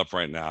is set up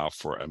right now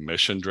for a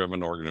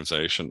mission-driven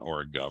organization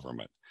or a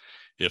government.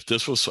 If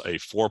this was a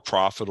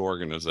for-profit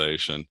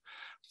organization,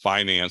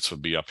 finance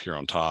would be up here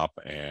on top,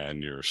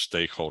 and your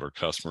stakeholder,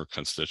 customer,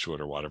 constituent,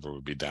 or whatever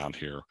would be down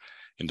here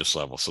in this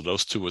level. So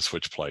those 2 would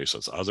switch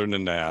places. Other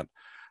than that,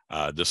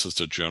 this is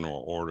the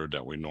general order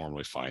that we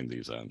normally find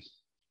these in.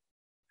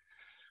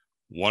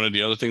 One of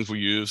the other things we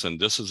use, and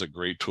this is a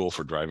great tool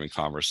for driving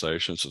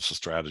conversations, is a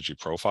strategy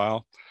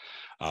profile.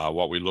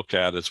 What we look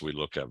at is we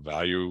look at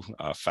value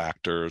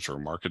factors or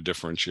market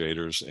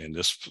differentiators. In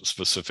this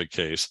specific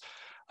case,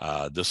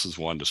 this is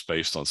one that's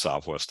based on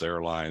Southwest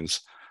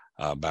Airlines.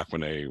 Back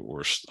when they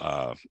were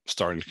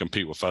starting to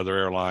compete with other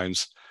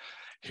airlines.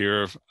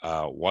 Here,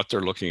 what they're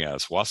looking at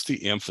is, what's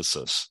the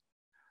emphasis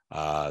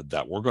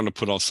that we're going to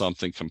put on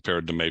something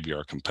compared to maybe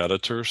our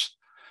competitors.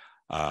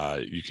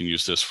 You can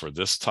use this for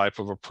this type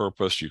of a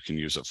purpose. You can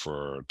use it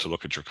to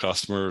look at your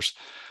customers,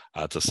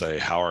 to say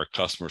how our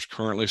customers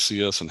currently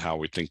see us and how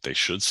we think they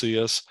should see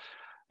us,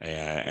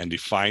 and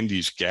define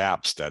these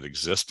gaps that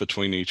exist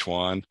between each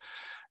one,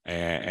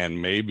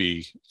 and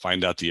maybe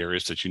find out the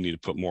areas that you need to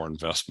put more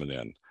investment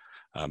in.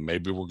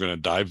 Maybe we're going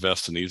to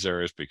divest in these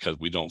areas because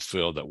we don't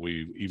feel that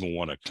we even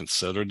want to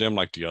consider them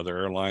like the other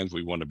airlines.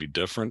 We want to be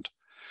different.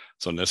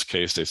 So in this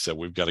case, they said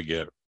we've got to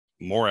get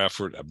more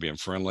effort at being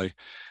friendly,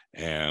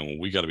 and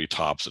we got to be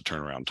tops at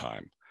turnaround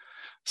time.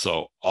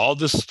 So all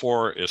this is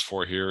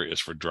for here is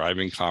for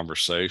driving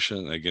conversation.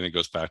 And again, it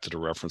goes back to the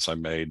reference I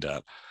made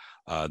that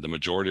the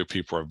majority of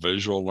people are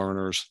visual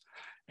learners.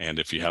 And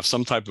if you have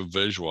some type of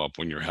visual up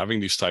when you're having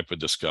these type of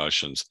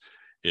discussions,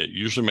 it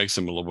usually makes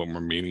them a little bit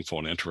more meaningful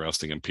and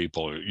interesting, and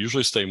people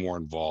usually stay more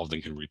involved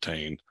and can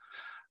retain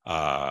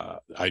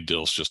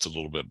ideals just a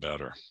little bit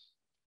better.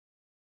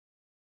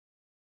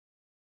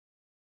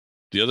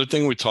 The other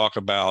thing we talk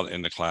about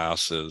in the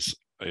class is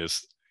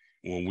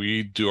when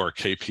we do our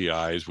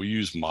KPIs, we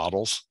use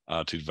models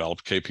to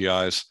develop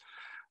KPIs.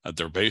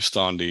 They're based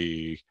on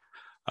the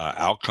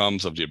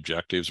outcomes of the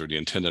objectives or the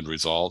intended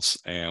results.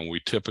 And we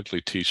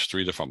typically teach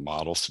 3 different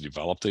models to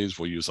develop these.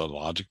 We'll use a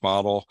logic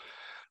model.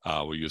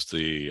 We use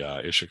the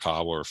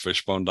Ishikawa or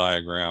fishbone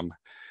diagram,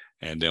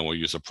 and then we'll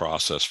use a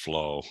process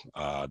flow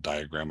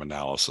diagram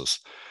analysis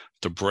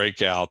to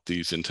break out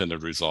these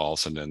intended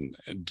results and then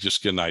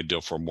just get an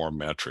idea for more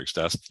metrics.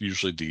 That's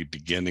usually the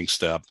beginning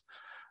step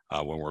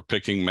when we're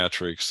picking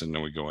metrics, and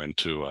then we go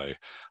into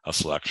a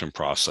selection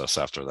process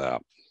after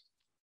that.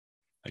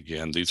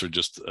 Again, these are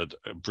just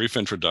a brief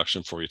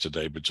introduction for you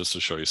today, but just to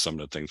show you some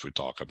of the things we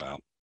talk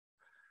about.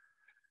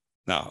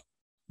 Now,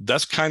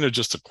 that's kind of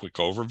just a quick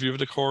overview of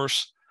the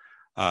course,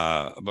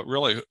 but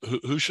really,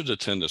 who should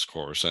attend this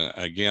course? And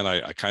again,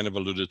 I kind of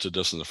alluded to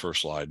this in the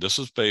first slide. This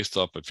is based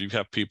up, if you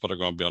have people that are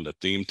going to be on the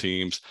theme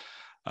teams,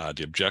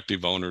 the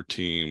objective owner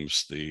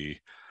teams, the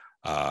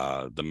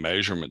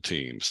measurement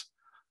teams,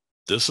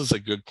 this is a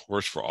good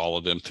course for all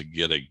of them to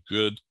get a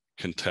good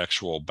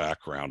contextual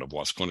background of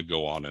what's going to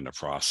go on in the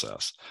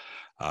process.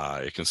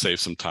 It can save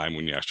some time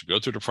when you actually go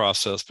through the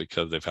process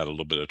because they've had a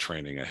little bit of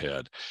training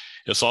ahead.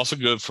 It's also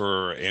good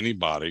for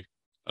anybody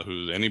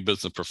any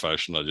business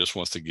professional that just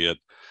wants to get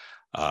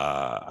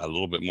a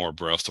little bit more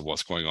abreast of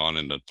what's going on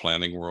in the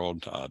planning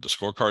world. The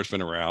scorecard's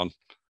been around.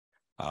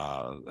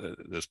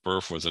 This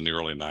birth was in the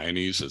early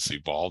 90s. It's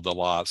evolved a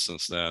lot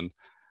since then.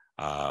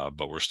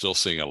 But we're still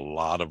seeing a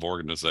lot of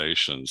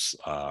organizations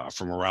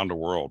from around the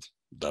world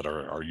that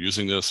are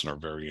using this and are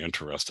very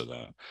interested in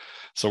it.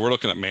 So we're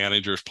looking at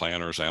managers,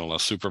 planners,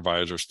 analysts,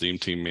 supervisors,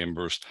 team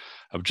members,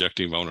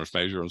 objective owners,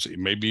 measurers,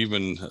 maybe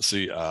even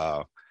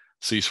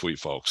C-suite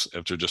folks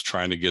if they're just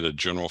trying to get a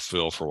general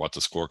feel for what the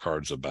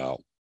scorecard's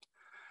about.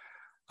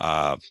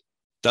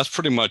 That's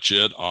pretty much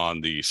it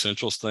on the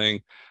essentials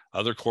thing.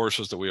 Other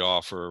courses that we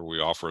offer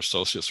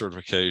associate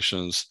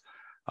certifications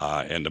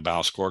in the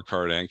Balanced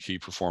Scorecard and key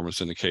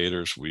performance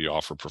indicators. We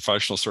offer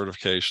professional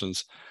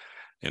certifications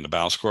in the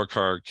Balanced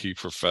Scorecard, key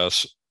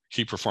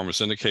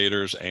performance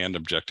indicators, and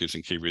objectives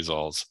and key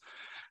results.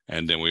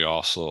 And then we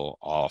also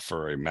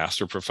offer a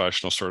master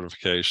professional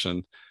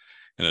certification.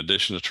 In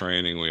addition to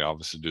training, we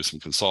obviously do some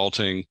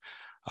consulting.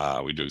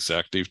 We do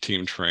executive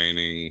team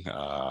training.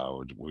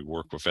 We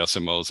work with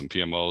SMOs and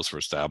PMOs for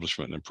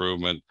establishment and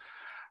improvement,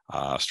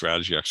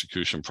 strategy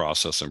execution,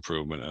 process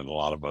improvement, and a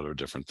lot of other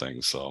different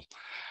things. So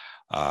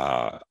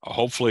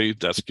hopefully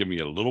that's given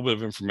you a little bit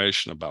of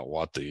information about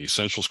what the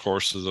Essentials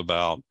course is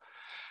about.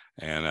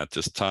 And at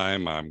this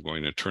time, I'm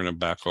going to turn it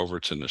back over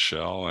to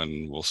Nichelle,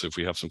 and we'll see if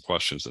we have some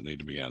questions that need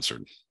to be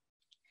answered.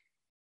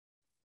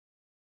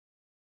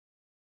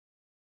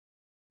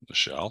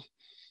 Nichelle?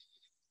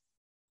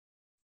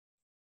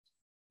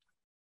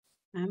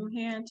 I'm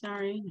here,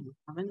 Terry.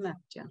 Haven't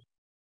left you.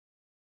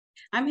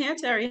 I'm here,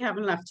 Terry.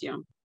 Haven't left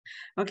you.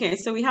 Okay,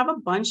 so we have a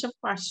bunch of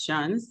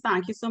questions.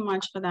 Thank you so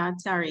much for that,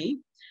 Terry.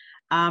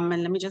 And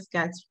let me just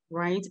get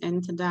right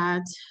into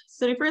that.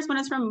 So the first one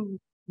is from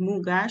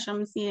Mugash.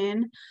 I'm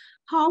seeing,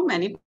 how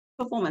many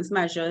performance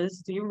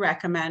measures do you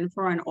recommend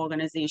for an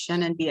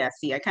organization and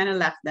BSC? I kind of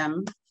left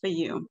them for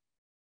you.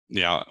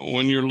 Yeah,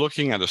 when you're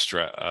looking at a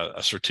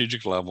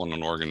strategic level in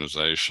an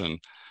organization,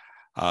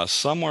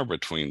 somewhere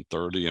between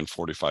 30 and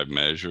 45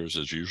 measures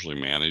is usually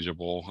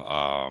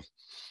manageable.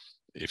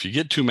 If you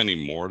get too many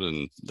more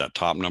than that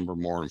top number,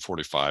 more than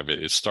 45,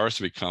 it starts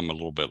to become a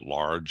little bit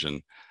large,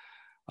 and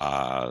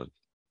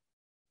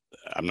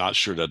I'm not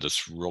sure that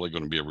it's really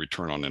going to be a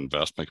return on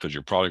investment, because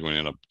you're probably going to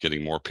end up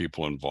getting more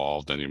people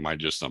involved and you might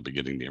just not be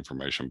getting the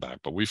information back.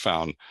 But we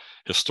found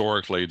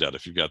historically that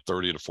if you've got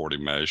 30 to 40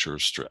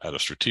 measures at a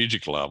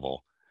strategic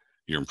level,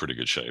 you're in pretty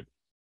good shape.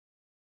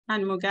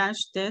 And Mugash,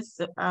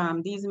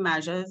 these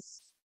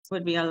measures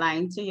would be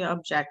aligned to your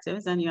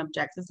objectives, and your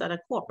objectives at a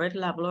corporate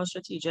level or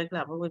strategic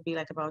level would be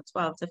like about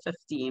 12 to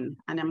 15.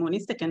 And I'm only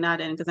sticking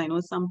that in because I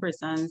know some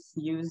persons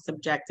use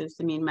objectives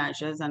to mean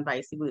measures and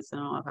vice versa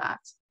and all of that.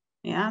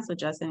 Yeah, so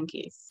just in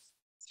case.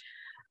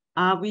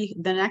 The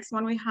next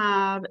one we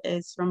have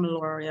is from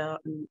Laura.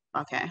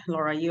 Okay,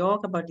 Laura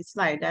York, about the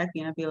slide deck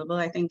being available.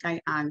 I think I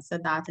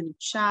answered that in the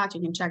chat. You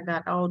can check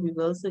that out. We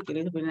will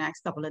circulate it for the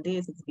next couple of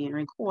days. It's being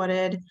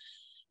recorded.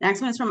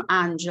 Next one is from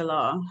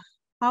Angela.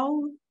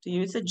 How do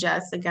you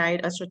suggest to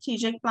guide a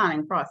strategic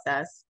planning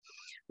process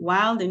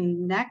while the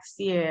next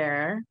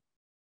year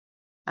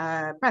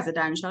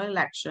presidential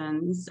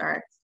elections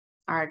are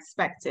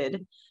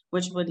expected,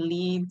 which would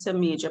lead to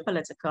major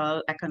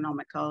political,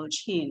 economical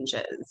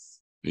changes?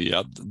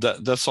 Yeah,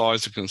 that's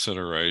always a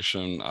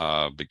consideration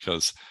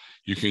because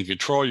you can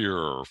control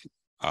your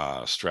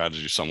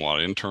strategy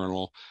somewhat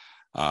internal.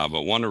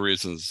 But one of the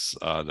reasons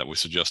that we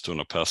suggest doing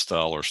a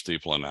pestle or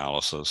steeple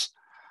analysis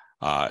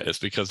is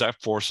because that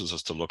forces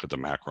us to look at the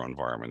macro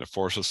environment. It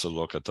forces us to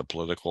look at the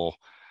political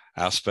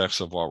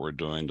aspects of what we're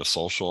doing, the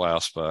social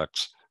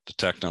aspects, the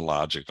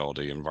technological,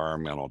 the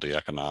environmental, the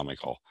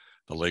economical,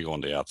 the legal,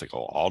 and the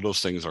ethical. All those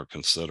things are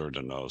considered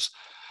in those.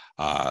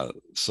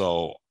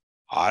 So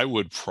I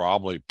would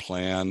probably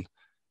plan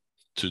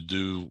to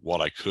do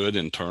what I could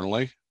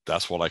internally.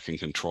 That's what I can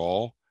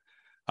control.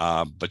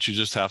 But you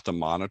just have to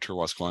monitor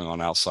what's going on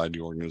outside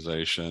the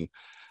organization.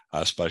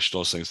 especially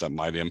those things that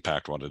might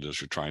impact what it is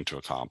you're trying to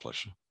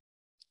accomplish.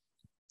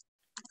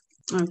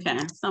 Okay,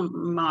 so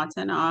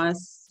Martin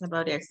asks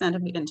about the extent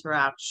of the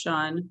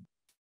interaction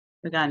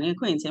regarding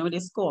acquainting with the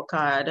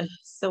scorecard.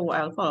 So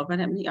I'll follow up with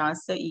him. He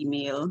asked the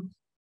email.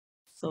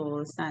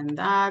 So send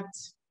that.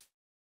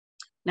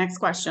 Next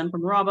question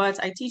from Robert.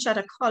 I teach at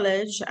a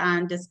college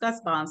and discuss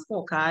Balanced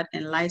Scorecard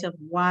in light of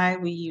why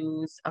we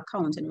use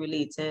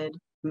accounting-related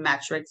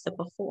metrics to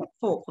perform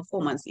for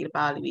performance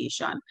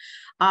evaluation.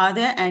 Are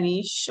there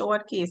any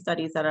short case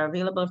studies that are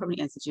available from the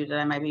Institute that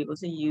I might be able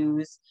to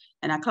use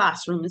in a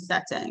classroom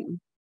setting?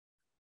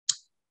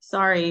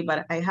 Sorry,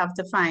 but I have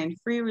to find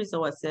free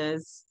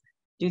resources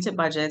due to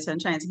budgets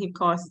and trying to keep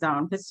costs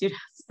down for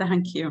students.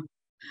 Thank you.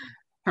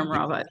 From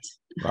Robert.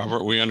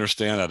 Robert, we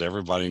understand that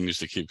everybody needs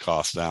to keep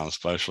costs down,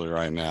 especially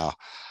right now.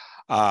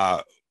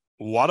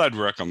 What I'd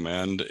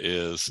recommend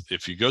is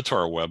if you go to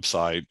our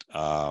website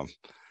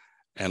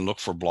and look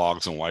for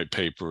blogs and white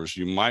papers,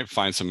 you might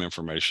find some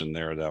information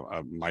there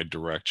that might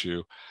direct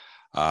you.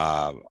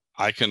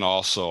 I can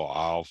also,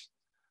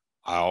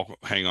 I'll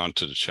hang on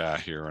to the chat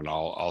here and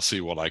I'll see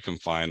what I can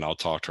find. I'll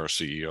talk to our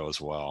CEO as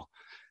well,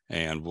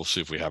 and we'll see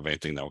if we have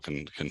anything that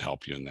can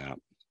help you in that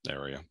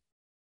area.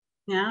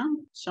 Yeah,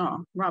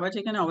 sure. Robert,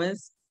 you can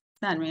always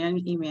send me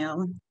an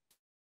email.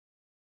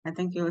 I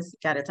think you'll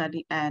get it at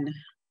the end.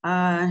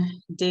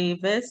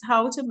 Davis,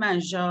 how to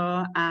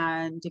measure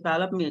and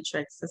develop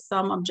matrix for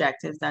some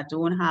objectives that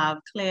don't have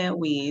clear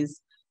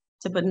ways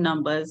to put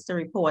numbers to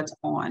report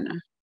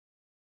on.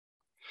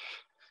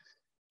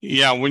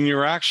 Yeah, when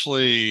you're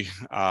actually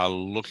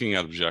looking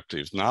at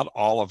objectives, not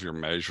all of your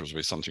measures will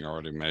be something you're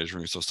already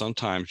measuring. So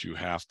sometimes you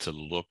have to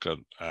look at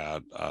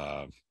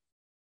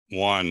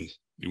one,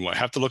 you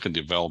have to look at the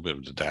availability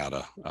of the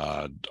data.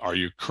 Are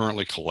you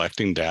currently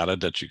collecting data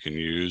that you can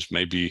use?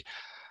 Maybe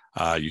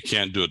you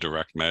can't do a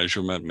direct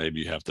measurement.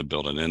 Maybe you have to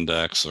build an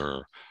index,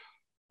 or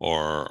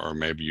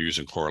maybe you're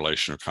using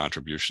correlation or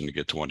contribution to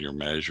get to one of your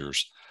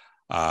measures.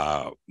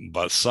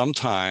 But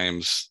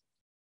sometimes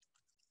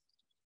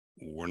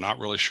we're not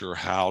really sure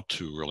how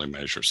to really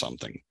measure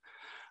something.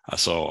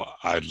 So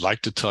I'd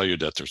like to tell you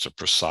that there's a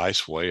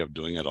precise way of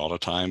doing it all the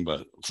time,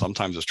 but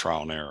sometimes it's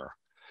trial and error.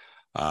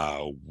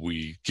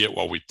 We get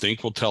what we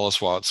think will tell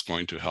us what's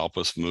going to help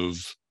us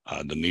move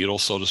the needle,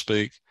 so to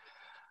speak.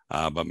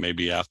 But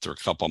maybe after a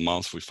couple of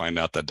months, we find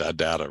out that that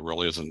data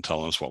really isn't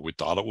telling us what we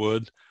thought it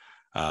would.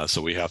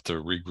 So we have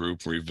to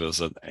regroup,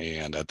 revisit,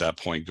 and at that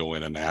point, go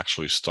in and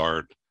actually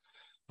start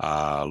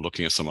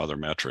looking at some other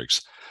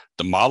metrics.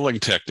 The modeling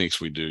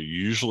techniques we do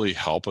usually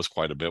help us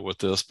quite a bit with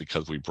this,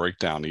 because we break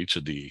down each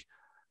of the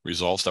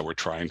results that we're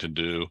trying to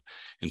do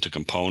into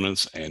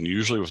components, and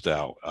usually with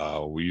that,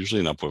 we usually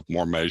end up with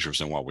more measures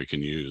than what we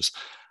can use.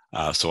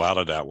 So out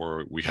of that,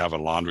 we have a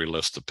laundry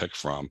list to pick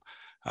from.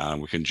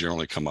 We can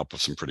generally come up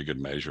with some pretty good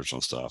measures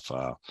on stuff.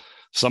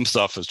 Some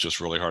stuff is just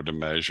really hard to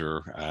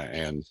measure,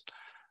 and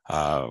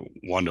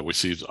one that we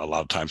see a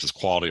lot of times is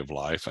quality of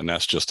life, and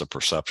that's just a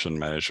perception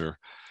measure.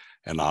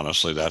 And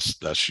honestly,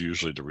 that's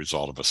usually the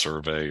result of a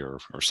survey or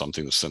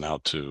something that's sent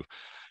out to,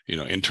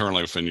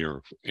 internally within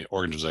your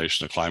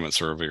organization, a climate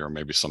survey, or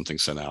maybe something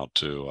sent out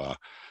to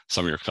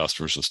some of your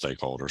customers and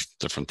stakeholders,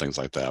 different things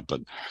like that. But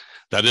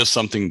that is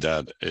something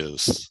that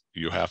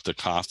you have to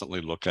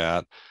constantly look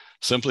at.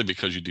 Simply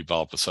because you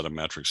develop a set of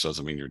metrics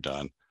doesn't mean you're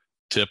done.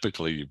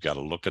 Typically, you've got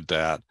to look at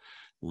that,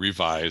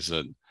 revise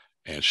it,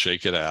 and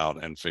shake it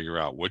out and figure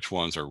out which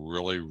ones are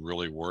really,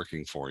 really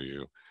working for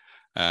you.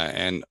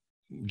 And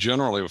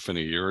generally, within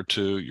a year or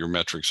two, your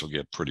metrics will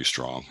get pretty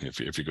strong if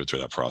you go through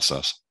that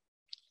process.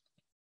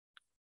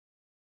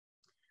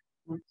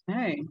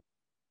 Okay.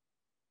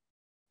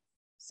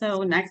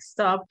 So next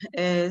up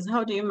is,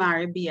 how do you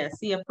marry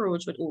BSC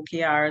approach with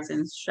OKRs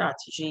in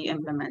strategy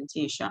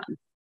implementation?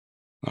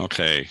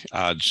 Okay,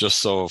 just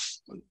so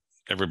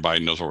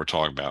everybody knows what we're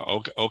talking about,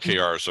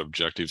 OKRs are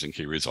objectives and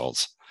key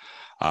results.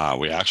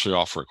 We actually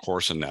offer a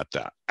course in that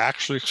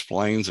actually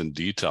explains in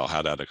detail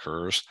how that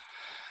occurs.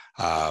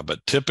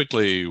 But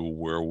typically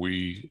where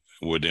we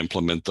would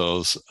implement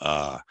those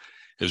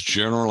is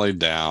generally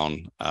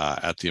down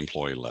at the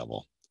employee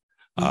level.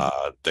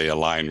 They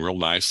align real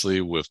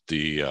nicely with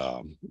the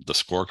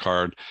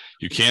scorecard.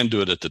 You can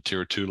do it at the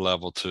tier 2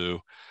 level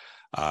too.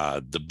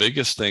 The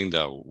biggest thing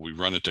that we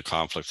run into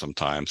conflict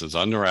sometimes is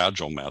under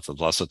agile methods.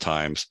 Lots of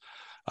times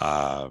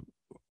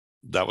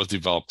that was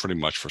developed pretty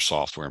much for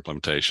software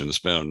implementation. It's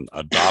been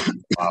adopted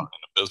in the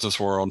business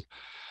world,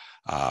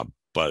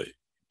 but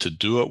to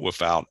do it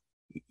without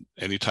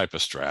any type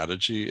of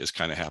strategy is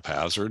kind of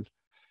haphazard.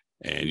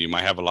 And you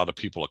might have a lot of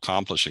people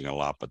accomplishing a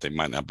lot, but they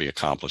might not be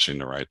accomplishing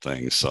the right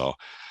things. So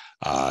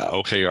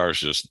OKRs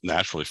just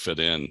naturally fit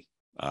in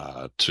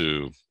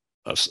to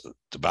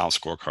the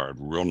Balanced Scorecard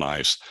real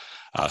nice,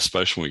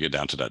 especially when we get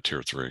down to that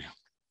tier 3.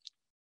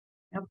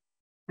 Yep,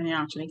 and you're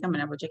actually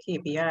coming up with your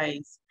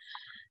KPIs.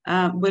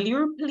 Will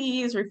you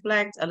please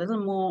reflect a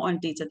little more on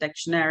data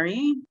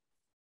dictionary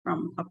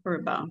from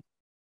Apurba?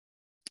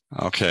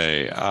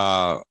 Okay.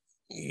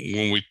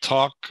 when we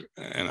talk,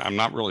 and I'm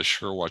not really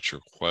sure what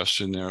your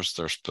question is,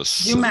 there's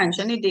specific. You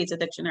mentioned the data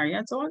dictionary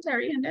at all,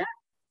 Terry, in there?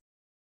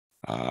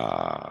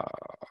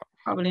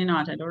 Probably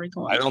not. I don't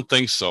recall. I don't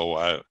think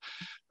so.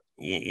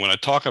 When I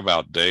talk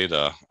about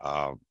data,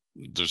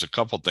 there's a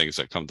couple things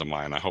that come to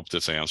mind. I hope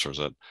this answers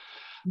it.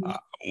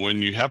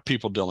 When you have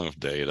people dealing with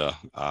data,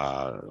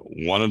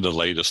 one of the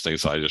latest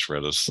things I just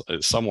read is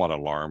somewhat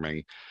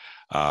alarming.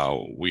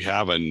 We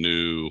have a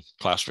new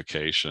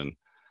classification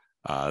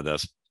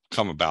that's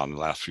come about in the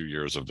last few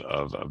years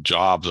of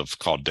jobs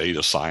called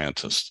data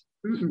scientists.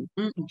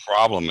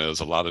 Problem is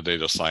a lot of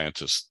data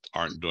scientists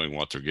aren't doing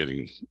what they're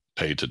getting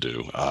paid to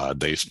do.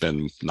 They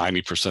spend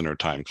 90% of their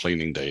time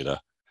cleaning data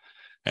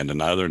and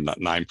another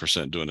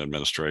 9% doing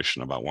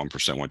administration, about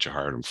 1% what you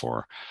hired them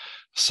for.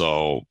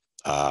 So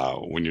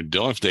when you're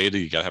dealing with data,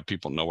 you got to have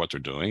people know what they're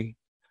doing.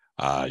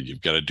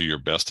 You've got to do your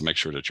best to make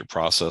sure that your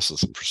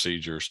processes and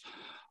procedures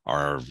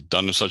are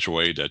done in such a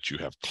way that you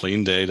have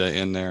clean data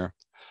in there.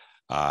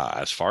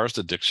 As far as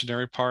the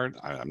dictionary part,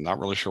 I'm not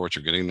really sure what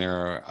you're getting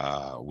there.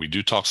 We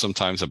do talk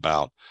sometimes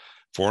about,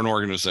 for an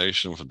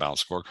organization with a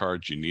balanced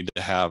scorecard, you need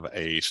to have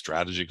a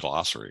strategy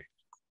glossary.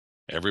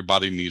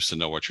 Everybody needs to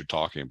know what you're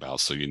talking about.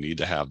 So you need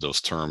to have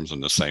those terms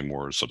in the same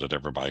words so that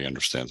everybody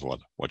understands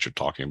what you're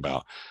talking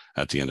about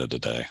at the end of the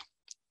day.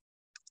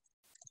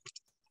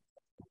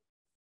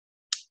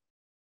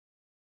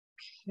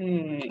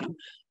 Okay,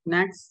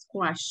 next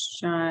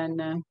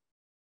question.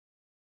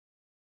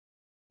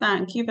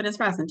 Thank you for this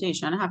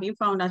presentation. Have you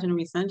found that in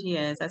recent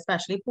years,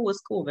 especially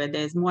post-COVID,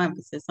 there's more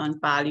emphasis on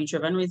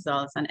value-driven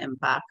results and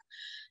impact?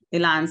 The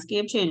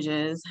landscape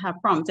changes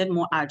have prompted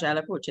more agile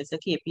approaches to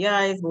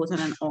KPIs, both on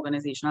an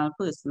organizational,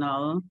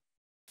 personal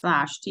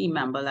 / team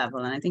member level.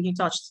 And I think you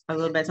touched a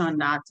little bit on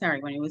that,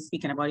 Terry, when you were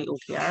speaking about the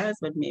OKRs,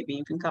 but maybe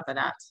you can cover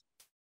that.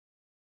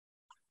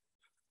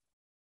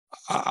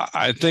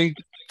 I think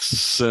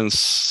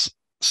since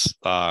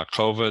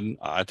COVID,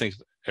 I think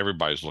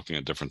everybody's looking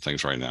at different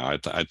things right now.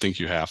 I think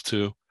you have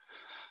to.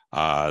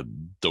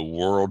 The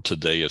world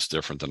today is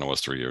different than it was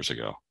 3 years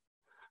ago.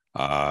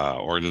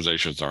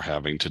 Organizations are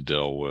having to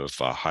deal with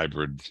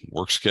hybrid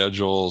work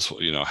schedules.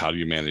 You know, how do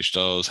you manage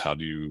those? How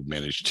do you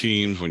manage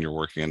teams when you're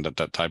working in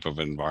that type of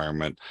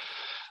environment?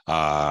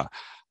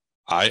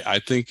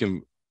 I think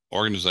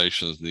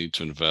organizations need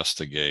to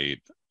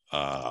investigate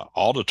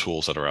all the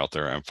tools that are out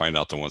there and find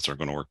out the ones that are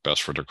going to work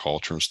best for their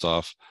culture and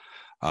stuff.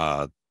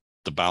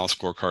 The Balanced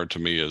Scorecard to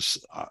me is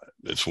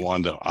it's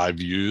one that I've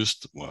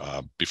used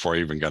before I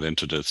even got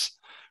into this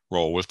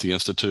role with the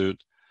Institute.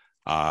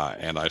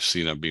 And I've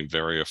seen it being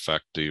very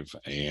effective,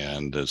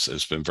 and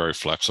it's been very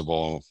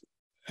flexible,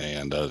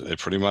 and it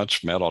pretty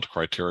much met all the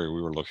criteria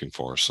we were looking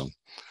for. So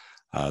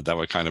that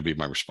would kind of be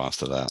my response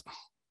to that.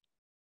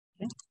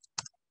 Okay.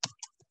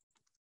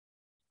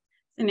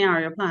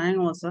 Scenario planning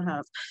also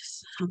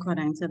helps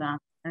according to that,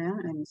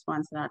 in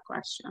response to that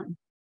question.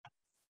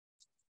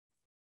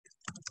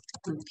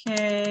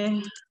 Okay.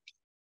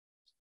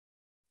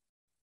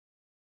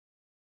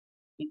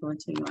 We go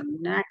to your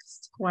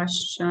next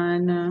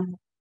question.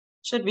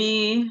 Should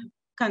we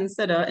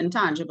consider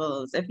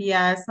intangibles? If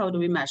yes, how do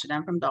we measure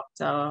them, from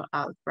Dr.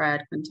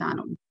 Alfred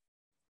Quintano?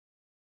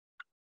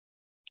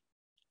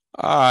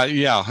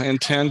 Yeah,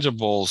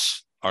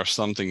 intangibles are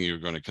something you're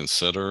going to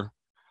consider.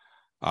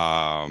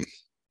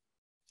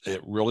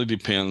 It really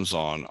depends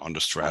on the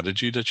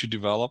strategy that you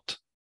developed.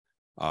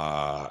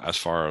 As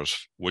far as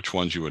which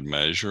ones you would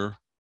measure.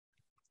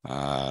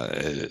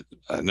 I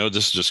know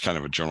this is just kind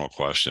of a general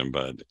question,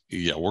 but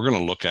yeah, we're going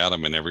to look at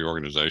them in every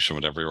organization,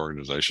 but every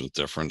organization is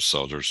different.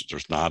 So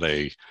there's not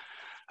a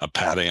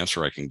pat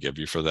answer I can give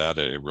you for that.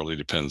 It really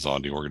depends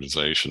on the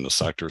organization, the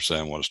sector,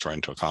 and what it's trying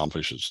to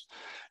accomplish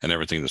and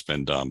everything that's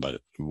been done.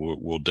 But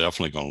we're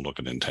definitely going to look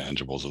at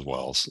intangibles as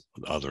well as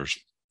others.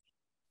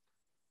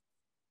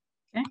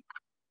 Okay.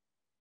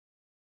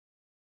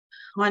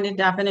 On the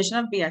definition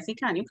of BSC,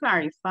 can you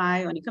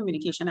clarify on the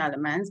communication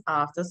elements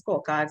after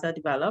scorecards are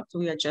developed?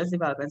 We are just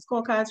developing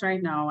scorecards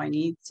right now. I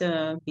need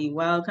to be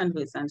well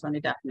conversant on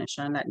the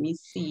definition. Let me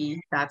see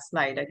that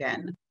slide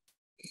again.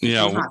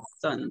 Yeah.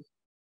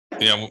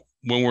 Yeah.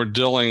 When we're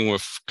dealing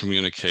with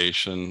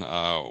communication,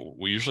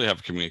 we usually have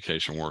a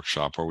communication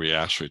workshop where we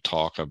actually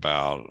talk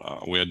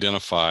about, we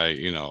identify,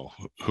 you know,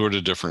 who are the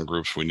different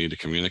groups we need to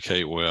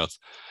communicate with,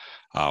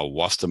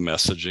 what's the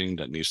messaging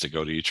that needs to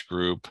go to each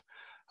group,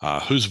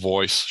 whose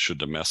voice should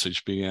the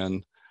message be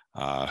in,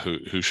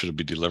 who should it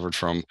be delivered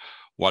from,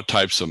 what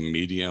types of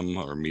medium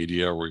or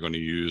media we're going to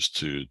use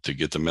to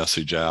get the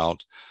message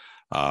out,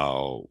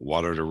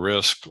 what are the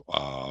risks,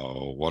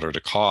 what are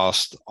the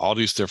costs, all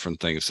these different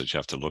things that you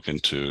have to look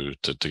into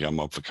to come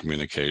up with a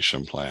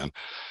communication plan.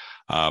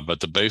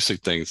 But the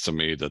basic things to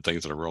me, the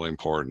things that are really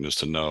important, is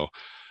to know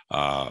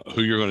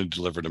who you're going to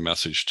deliver the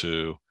message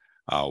to,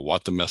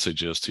 what the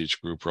message is to each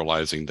group,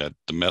 realizing that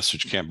the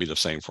message can't be the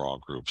same for all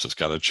groups. It's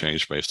got to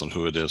change based on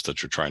who it is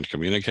that you're trying to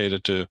communicate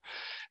it to,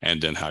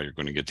 and then how you're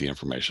going to get the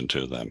information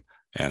to them,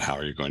 and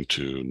how you're going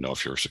to know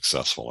if you're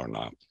successful or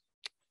not.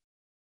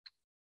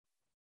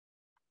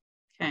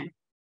 Okay.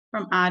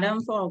 From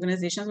Adam, for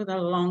organizations with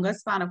a longer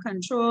span of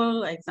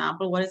control,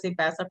 example, what is the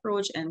best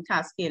approach in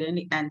cascading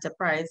the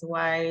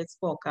enterprise-wide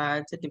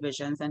scorecard to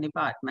divisions and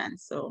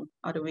departments? So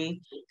how do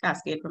we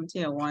cascade from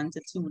tier 1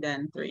 to 2,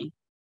 then 3?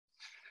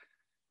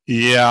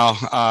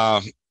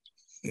 Yeah,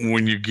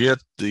 when you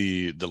get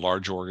the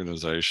large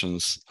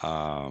organizations,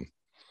 and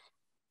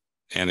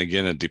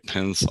again, it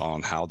depends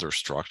on how they're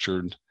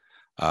structured.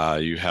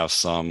 You have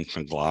some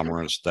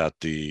conglomerates that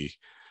the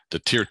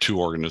tier 2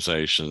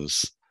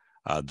 organizations,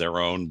 they're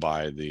owned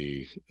by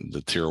the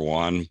tier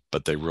 1,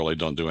 but they really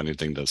don't do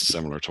anything that's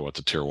similar to what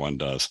the tier 1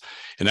 does.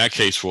 In that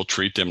case, we'll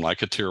treat them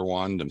like a tier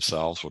 1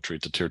 themselves. We'll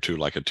treat the tier 2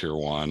 like a tier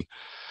 1.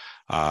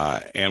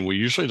 And we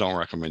usually don't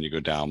recommend you go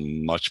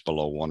down much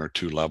below 1 or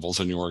 2 levels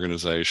in your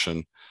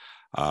organization.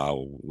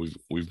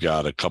 We've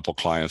got a couple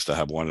clients that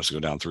have wanted us to go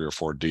down 3 or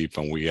 4 deep,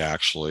 and we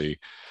actually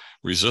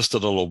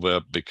resisted a little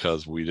bit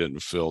because we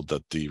didn't feel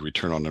that the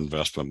return on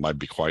investment might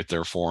be quite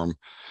there for them.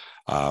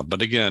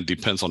 But again, it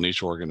depends on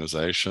each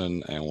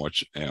organization and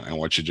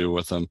what you do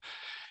with them.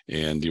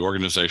 And the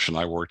organization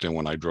I worked in,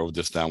 when I drove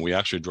this down, we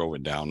actually drove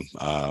it down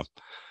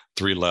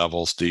 3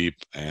 levels deep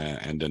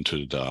and then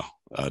to the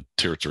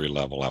tier 3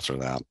 level after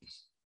that.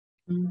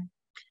 Mm-hmm.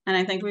 And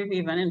I think we've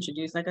even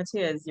introduced like a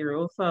tier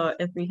 0 for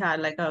if we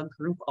had like a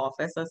group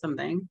office or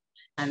something,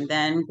 and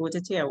then go to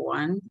tier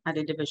 1 at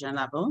the division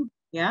level.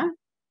 Yeah.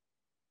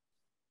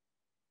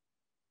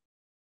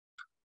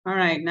 All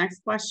right,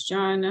 next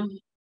question.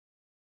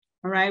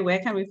 All right, where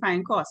can we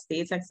find cost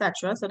states,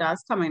 etc.? So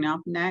that's coming up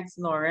next,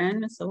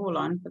 Lauren. So hold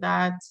on for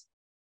that.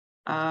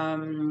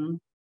 How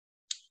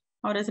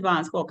does the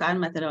balanced scorecard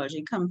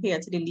methodology compare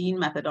to the lean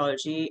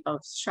methodology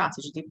of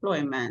strategy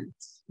deployment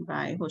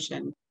by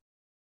Hoshin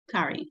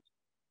Kari?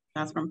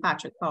 That's from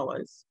Patrick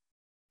Powers.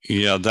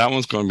 Yeah, that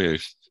one's going to be,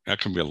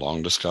 that can be a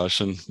long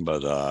discussion,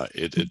 but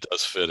it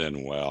does fit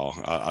in well.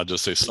 I'll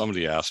just say some of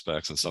the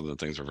aspects and some of the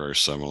things are very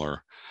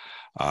similar,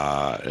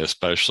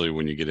 especially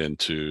when you get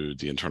into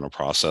the internal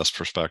process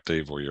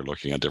perspective, where you're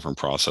looking at different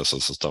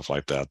processes and stuff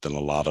like that, than a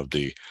lot of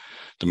the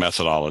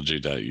methodology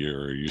that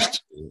you're used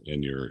to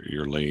in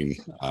your lean,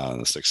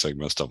 Six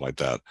Sigma, stuff like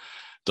that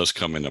does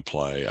come into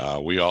play.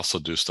 We also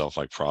do stuff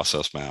like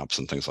process maps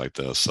and things like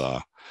this,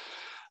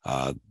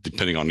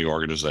 depending on the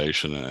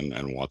organization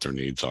and what their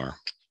needs are.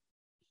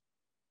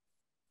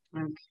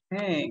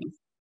 Okay,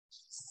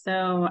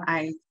 so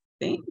I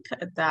think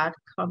that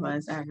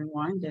covers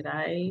everyone. Did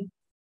I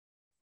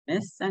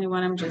miss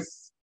anyone? I'm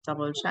just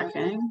double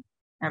checking.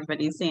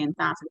 Everybody's saying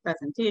thanks for the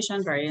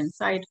presentation, very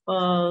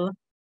insightful.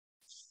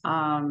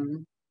 Yeah,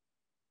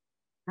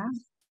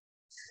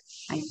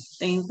 I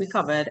think we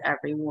covered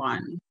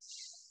everyone.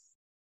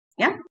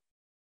 Yeah,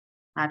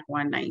 at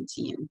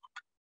 119.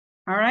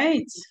 All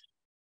right.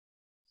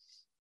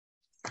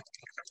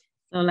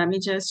 So let me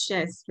just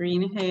share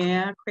screen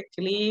here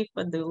quickly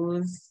for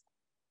those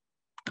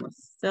who are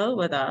still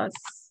with us.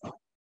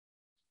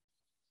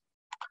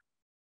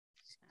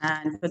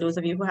 And for those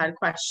of you who had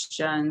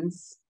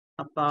questions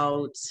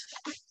about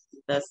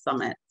the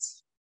summit.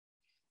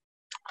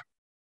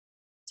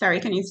 Terry,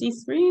 can you see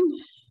screen?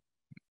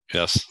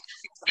 Yes.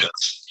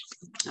 Yes.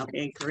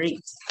 Okay,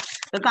 great.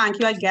 So thank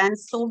you again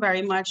so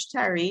very much,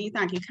 Terry.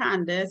 Thank you,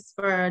 Candice,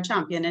 for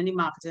championing the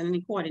marketing and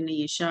the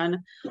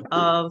coordination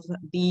of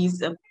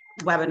these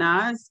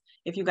webinars.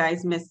 If you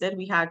guys missed it,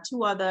 we had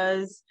 2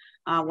 others,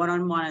 one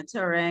on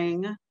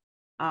monitoring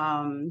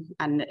and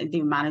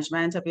the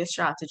management of your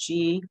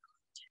strategy.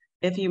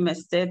 If you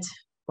missed it,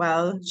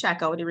 well,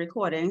 check out the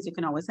recordings. You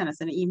can always send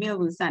us an email.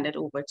 We'll send it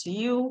over to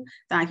you.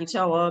 Thank you to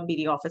our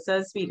BD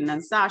officers, Sweden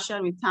and Sasha.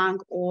 And we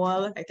thank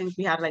all, I think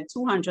we had like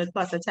 200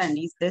 plus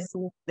attendees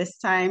this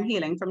time,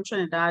 hailing from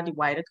Trinidad, the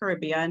wider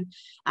Caribbean,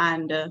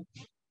 and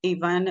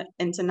even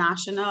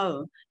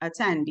international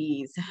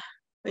attendees,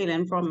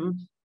 hailing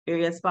from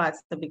various parts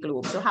of the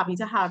globe. So happy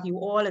to have you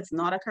all. It's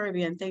not a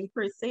Caribbean thing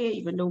per se,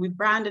 even though we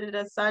branded it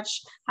as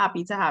such.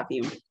 Happy to have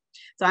you.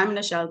 So I'm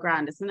Michelle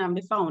Grandison. I'm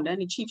the founder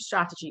and the Chief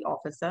Strategy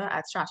Officer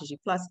at Strategy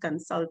Plus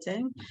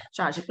Consulting.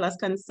 Strategy Plus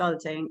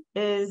Consulting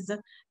is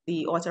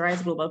the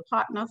authorized global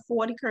partner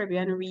for the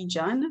Caribbean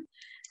region.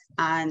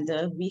 And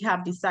we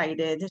have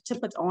decided to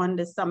put on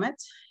the summit,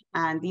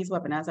 and these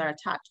webinars are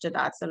attached to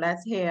that. So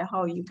let's hear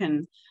how you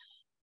can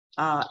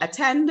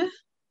attend.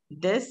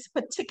 This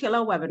particular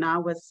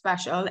webinar was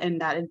special in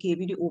that it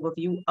gave you the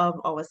overview of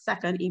our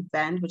second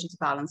event, which is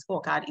Balanced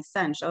Scorecard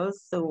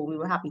Essentials. So we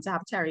were happy to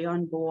have Terry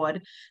on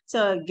board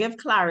to give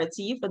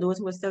clarity for those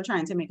who are still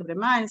trying to make up their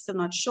minds, still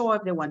not sure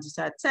if they wanted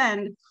to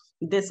attend.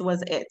 This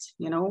was it.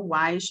 You know,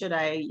 why should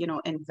I,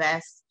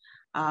 invest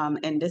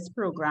in this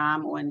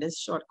program or in this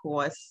short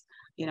course?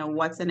 You know,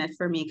 what's in it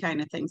for me kind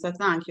of thing. So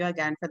thank you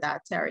again for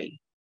that, Terry.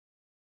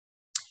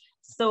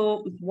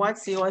 So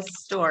what's your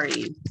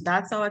story?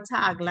 That's our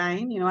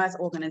tagline, as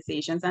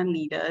organizations and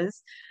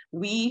leaders,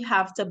 we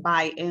have to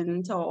buy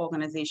into our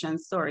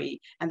organization's story.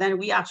 And then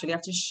we actually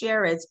have to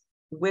share it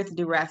with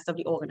the rest of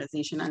the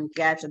organization and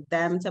get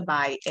them to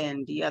buy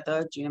in, the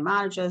other junior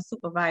managers,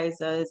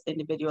 supervisors,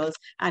 individuals,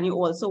 and you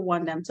also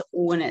want them to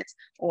own it,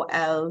 or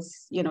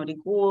else, you know, the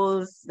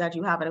goals that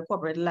you have at a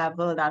corporate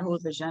level, that whole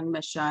vision,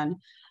 mission,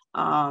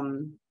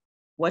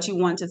 what you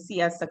want to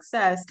see as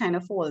success kind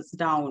of falls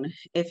down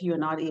if you're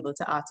not able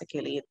to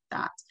articulate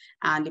that.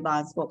 And the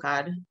Balanced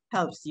Scorecard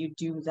helps you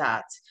do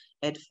that.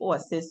 It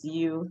forces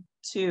you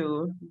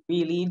to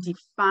really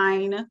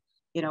define,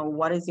 you know,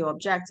 what is your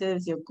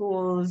objectives, your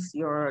goals,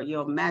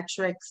 your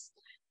metrics,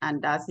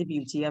 and that's the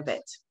beauty of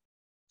it.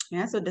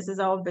 Yeah, so this is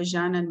our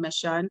vision and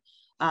mission.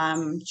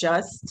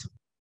 Just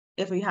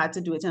if we had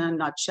to do it in a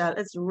nutshell,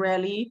 it's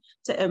really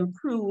to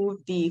improve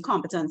the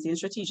competency in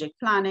strategic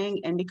planning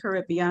in the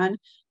Caribbean.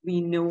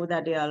 We know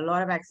that there are a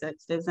lot of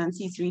executives and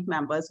C-suite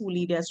members who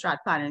lead their strat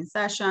planning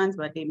sessions,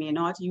 but they may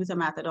not use a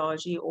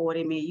methodology, or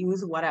they may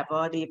use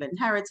whatever they've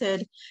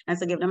inherited. And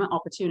so give them an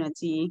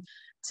opportunity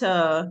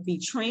to be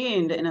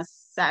trained in a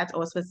set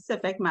or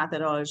specific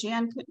methodology,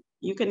 and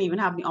you can even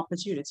have the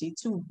opportunity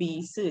to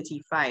be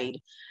certified,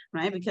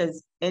 right?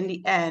 Because in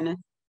the end,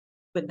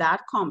 with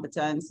that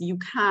competence, you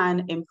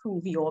can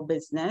improve your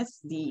business,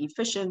 the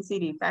efficiency,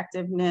 the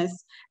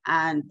effectiveness,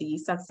 and the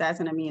success.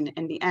 And I mean,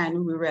 in the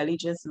end, we're really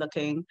just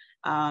looking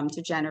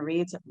to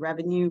generate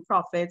revenue,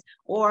 profit,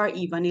 or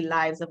even the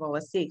lives of our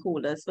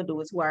stakeholders for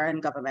those who are in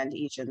government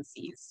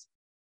agencies.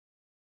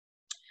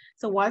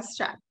 So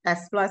what's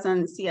S Plus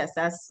and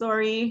CSS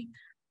story?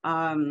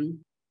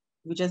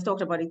 We just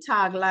talked about the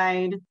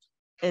tagline.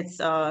 It's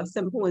a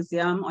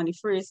symposium on the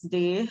first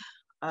day,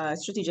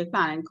 strategic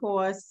planning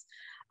course,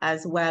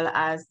 as well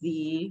as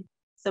the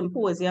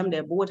symposium.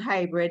 They're both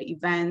hybrid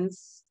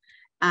events,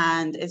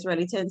 and it's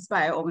really to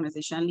inspire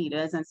organization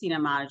leaders and senior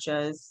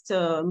managers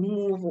to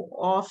move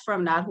off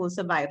from that whole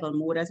survival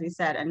mode, as we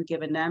said, and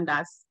giving them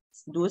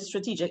those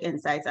strategic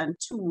insights and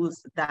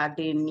tools that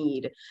they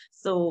need.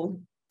 So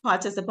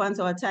participants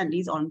or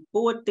attendees on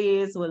both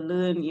days will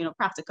learn, you know,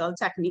 practical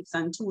techniques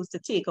and tools to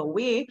take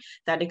away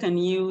that they can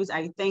use.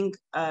 I think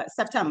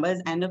September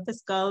is end of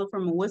fiscal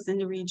for most in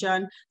the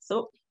region.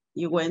 So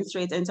you're going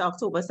straight into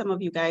October. Some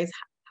of you guys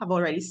have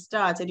already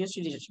started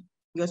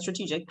your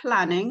strategic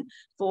planning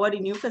for the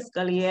new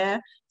fiscal year.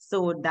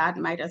 So that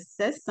might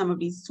assist some of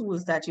these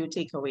tools that you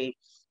take away.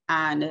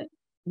 And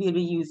we'll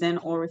be using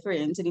or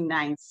referring to the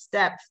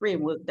 9-step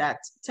framework that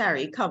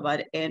Terry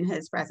covered in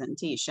his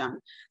presentation.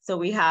 So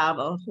we have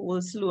a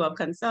whole slew of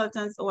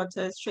consultants,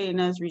 authors,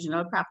 trainers,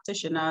 regional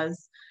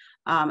practitioners,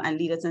 and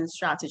leaders in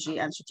strategy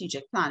and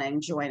strategic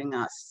planning joining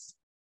us.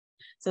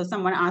 So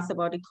someone asked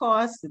about the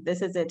cost.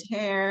 This is it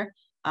here.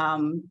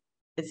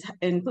 It's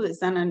in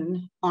person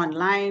and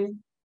online.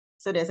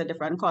 So there's a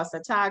different cost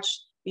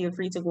attached. Feel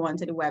free to go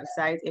onto the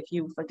website if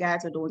you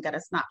forget or don't get a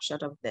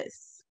snapshot of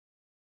this.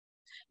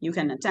 You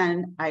can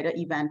attend either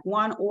event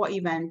 1 or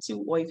event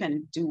 2, or you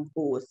can do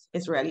both.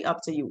 It's really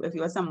up to you. If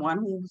you're someone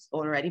who's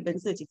already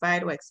been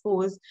certified or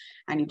exposed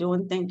and you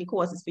don't think the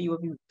course is for you,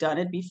 if you've done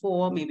it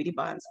before, maybe the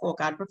Balanced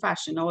Scorecard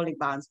Professional, the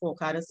Balanced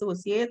Scorecard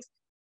Associate,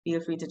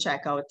 feel free to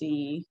check out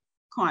the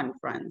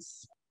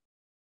conference.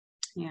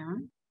 Yeah.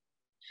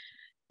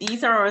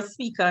 These are our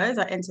speakers,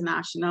 our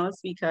international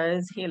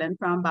speakers, hailing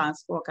from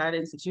Balanced Scorecard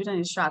Institute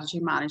and the Strategy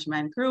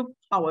Management Group,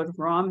 Howard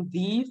Rom,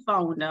 the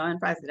founder and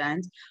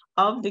president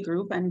of the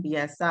group, and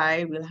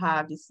BSI. We'll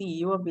have the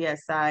CEO of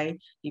BSI,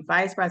 the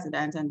vice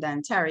president, and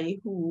then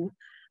Terry, who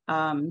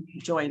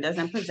joined us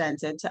and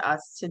presented to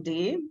us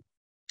today.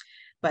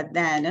 But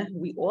then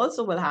we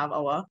also will have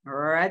our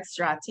Red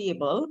Strat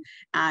table,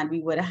 and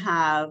we would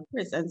have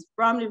persons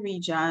from the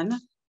region,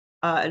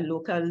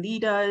 local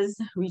leaders,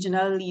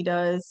 regional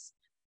leaders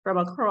from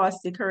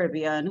across the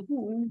Caribbean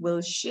who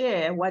will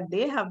share what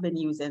they have been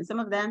using. Some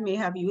of them may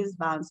have used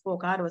Balanced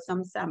Scorecard or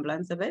some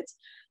semblance of it.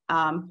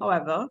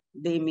 However,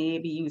 they may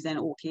be using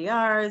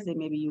OKRs, they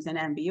may be using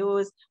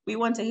MBOs. We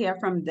want to hear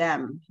from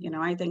them. You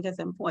know, I think it's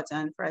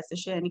important for us to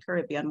share in the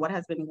Caribbean what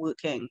has been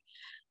working.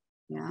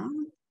 Yeah.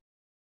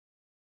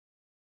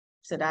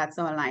 So that's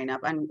our lineup.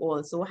 And we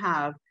also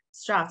have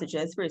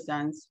strategists,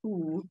 persons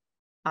who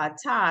are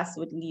tasked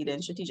with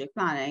leading strategic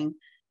planning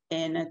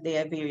in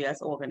their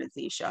various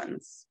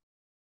organizations.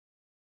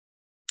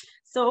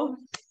 So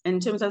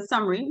in terms of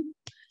summary,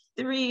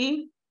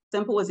 3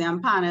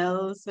 symposium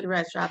panels for the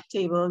Red Strat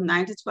table,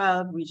 9 to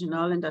 12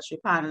 regional industry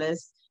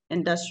panelists,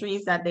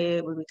 industries that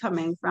they will be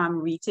coming from: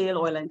 retail,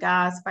 oil and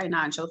gas,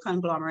 financial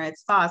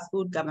conglomerates, fast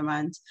food,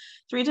 government.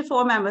 3 to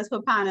 4 members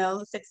per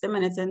panel, 60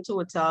 minutes in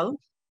total.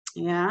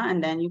 Yeah,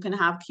 and then you can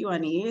have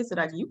Q&A so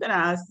that you can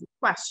ask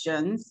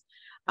questions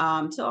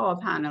to our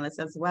panelists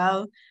as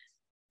well.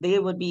 They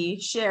would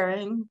be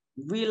sharing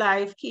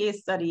real-life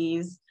case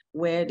studies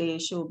where they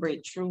show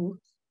breakthrough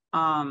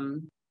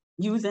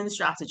using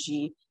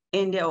strategy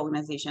in their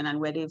organization and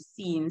where they've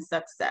seen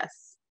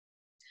success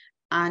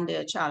and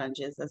their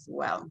challenges as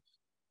well.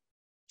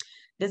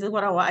 This is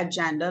what our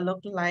agenda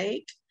looked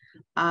like.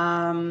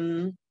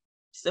 So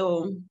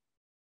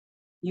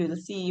you'll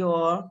see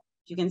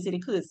you can see the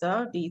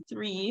cursor, the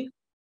 3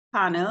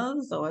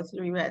 panels or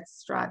 3 red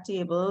strat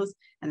tables.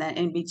 And then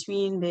in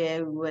between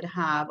there, we would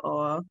have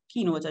our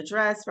keynote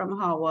address from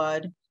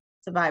Howard,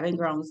 Surviving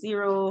Ground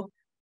Zero.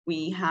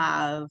 We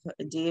have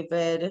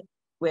David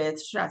with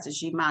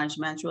strategy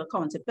management through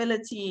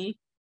accountability,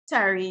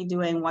 Terry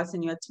doing what's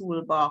in your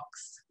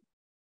toolbox.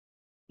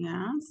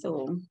 Yeah,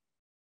 so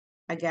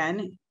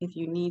again, if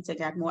you need to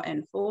get more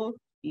info,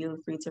 feel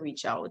free to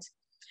reach out.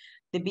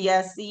 The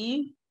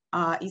BSc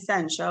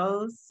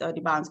Essentials, so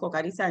the Balanced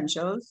Scorecard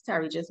Essentials,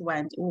 Terry just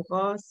went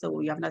over, so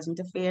you have nothing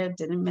to fear,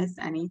 didn't miss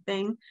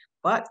anything.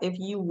 But if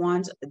you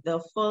want the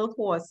full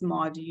course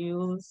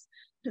modules,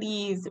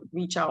 please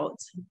reach out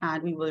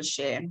and we will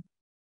share.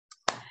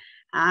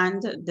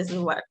 And this is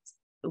what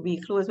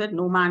we close with.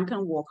 No man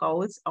can walk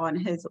out on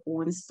his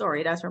own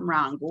story. That's from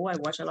Rango. I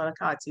watch a lot of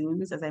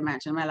cartoons, as I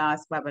mentioned in my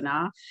last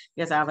webinar,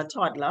 because I have a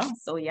toddler.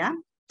 So yeah,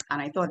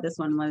 and I thought this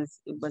one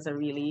was a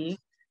really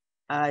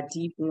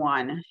deep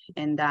one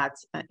in that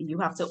you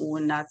have to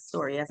own that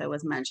story, as I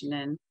was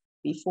mentioning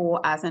before,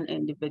 as an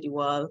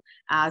individual,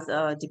 as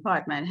a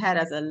department head,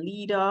 as a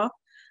leader,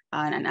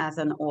 and as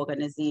an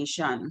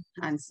organization,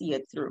 and see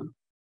it through.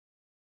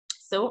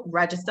 So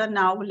register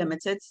now,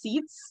 limited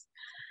seats.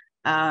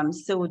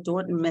 So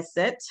don't miss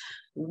it.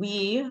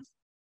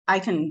 I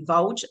can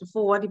vouch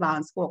for the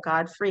Balanced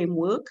Scorecard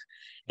framework.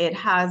 It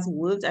has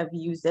worked. I've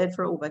used it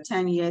for over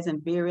 10 years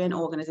in varying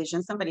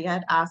organizations. Somebody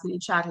had asked in the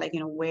chat, like,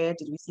 where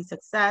did we see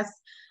success?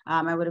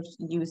 I would have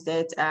used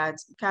it at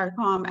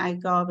CARICOM,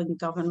 iGov, and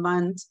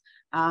government,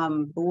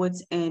 both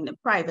in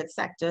private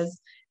sectors,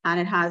 and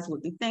it has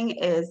worked. The thing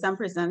is, some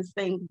persons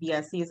think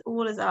BSc is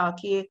old, as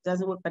archaic,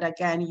 doesn't work, but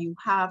again, you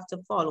have to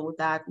follow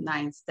that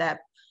 9-step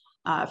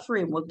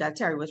framework that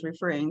Terry was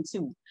referring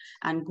to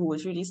and go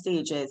through the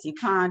stages. You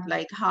can't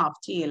like half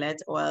tail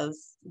it, or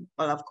else,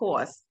 well, of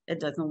course,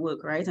 it doesn't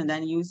work, right? And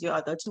then use your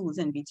other tools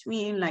in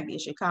between, like the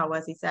Ishikawa,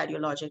 as he said,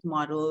 your logic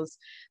models,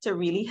 to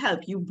really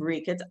help you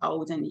break it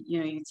out. And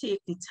you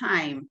take the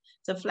time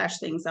to flesh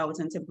things out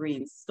and to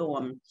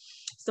brainstorm.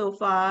 So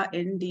far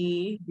in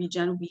the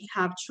region, we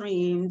have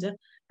trained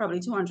probably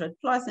 200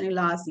 plus in the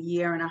last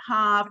year and a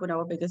half with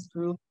our biggest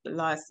group late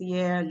last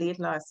year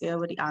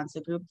with the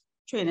answer group,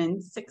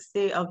 training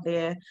 60 of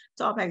their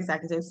top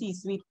executive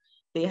C-suite.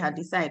 They had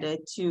decided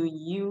to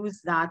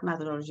use that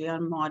methodology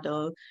and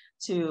model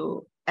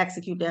to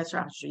execute their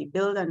strategy,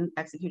 build and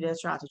execute their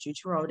strategy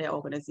throughout their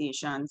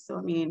organization. So,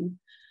 I mean,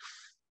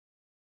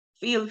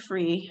 feel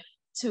free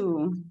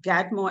to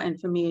get more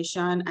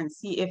information and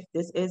see if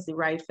this is the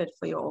right fit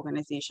for your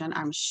organization.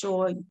 I'm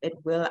sure it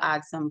will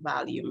add some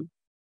value.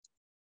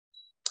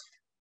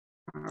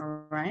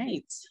 All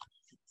right.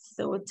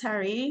 So,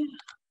 Terry,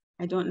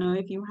 I don't know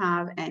if you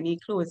have any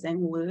closing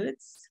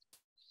words.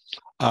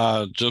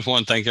 Just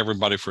want to thank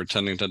everybody for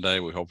attending today.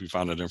 We hope you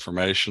found it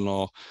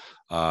informational.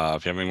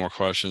 If you have any more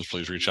questions,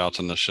 please reach out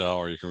to Nichelle,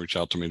 or you can reach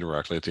out to me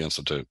directly at the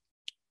Institute.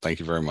 Thank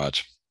you very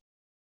much.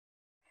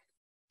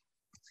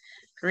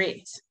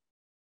 Great.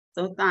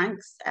 So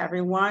thanks,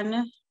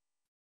 everyone.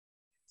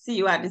 See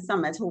you at the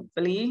summit,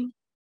 hopefully.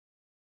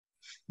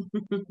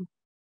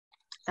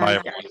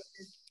 Bye.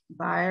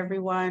 Bye,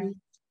 everyone.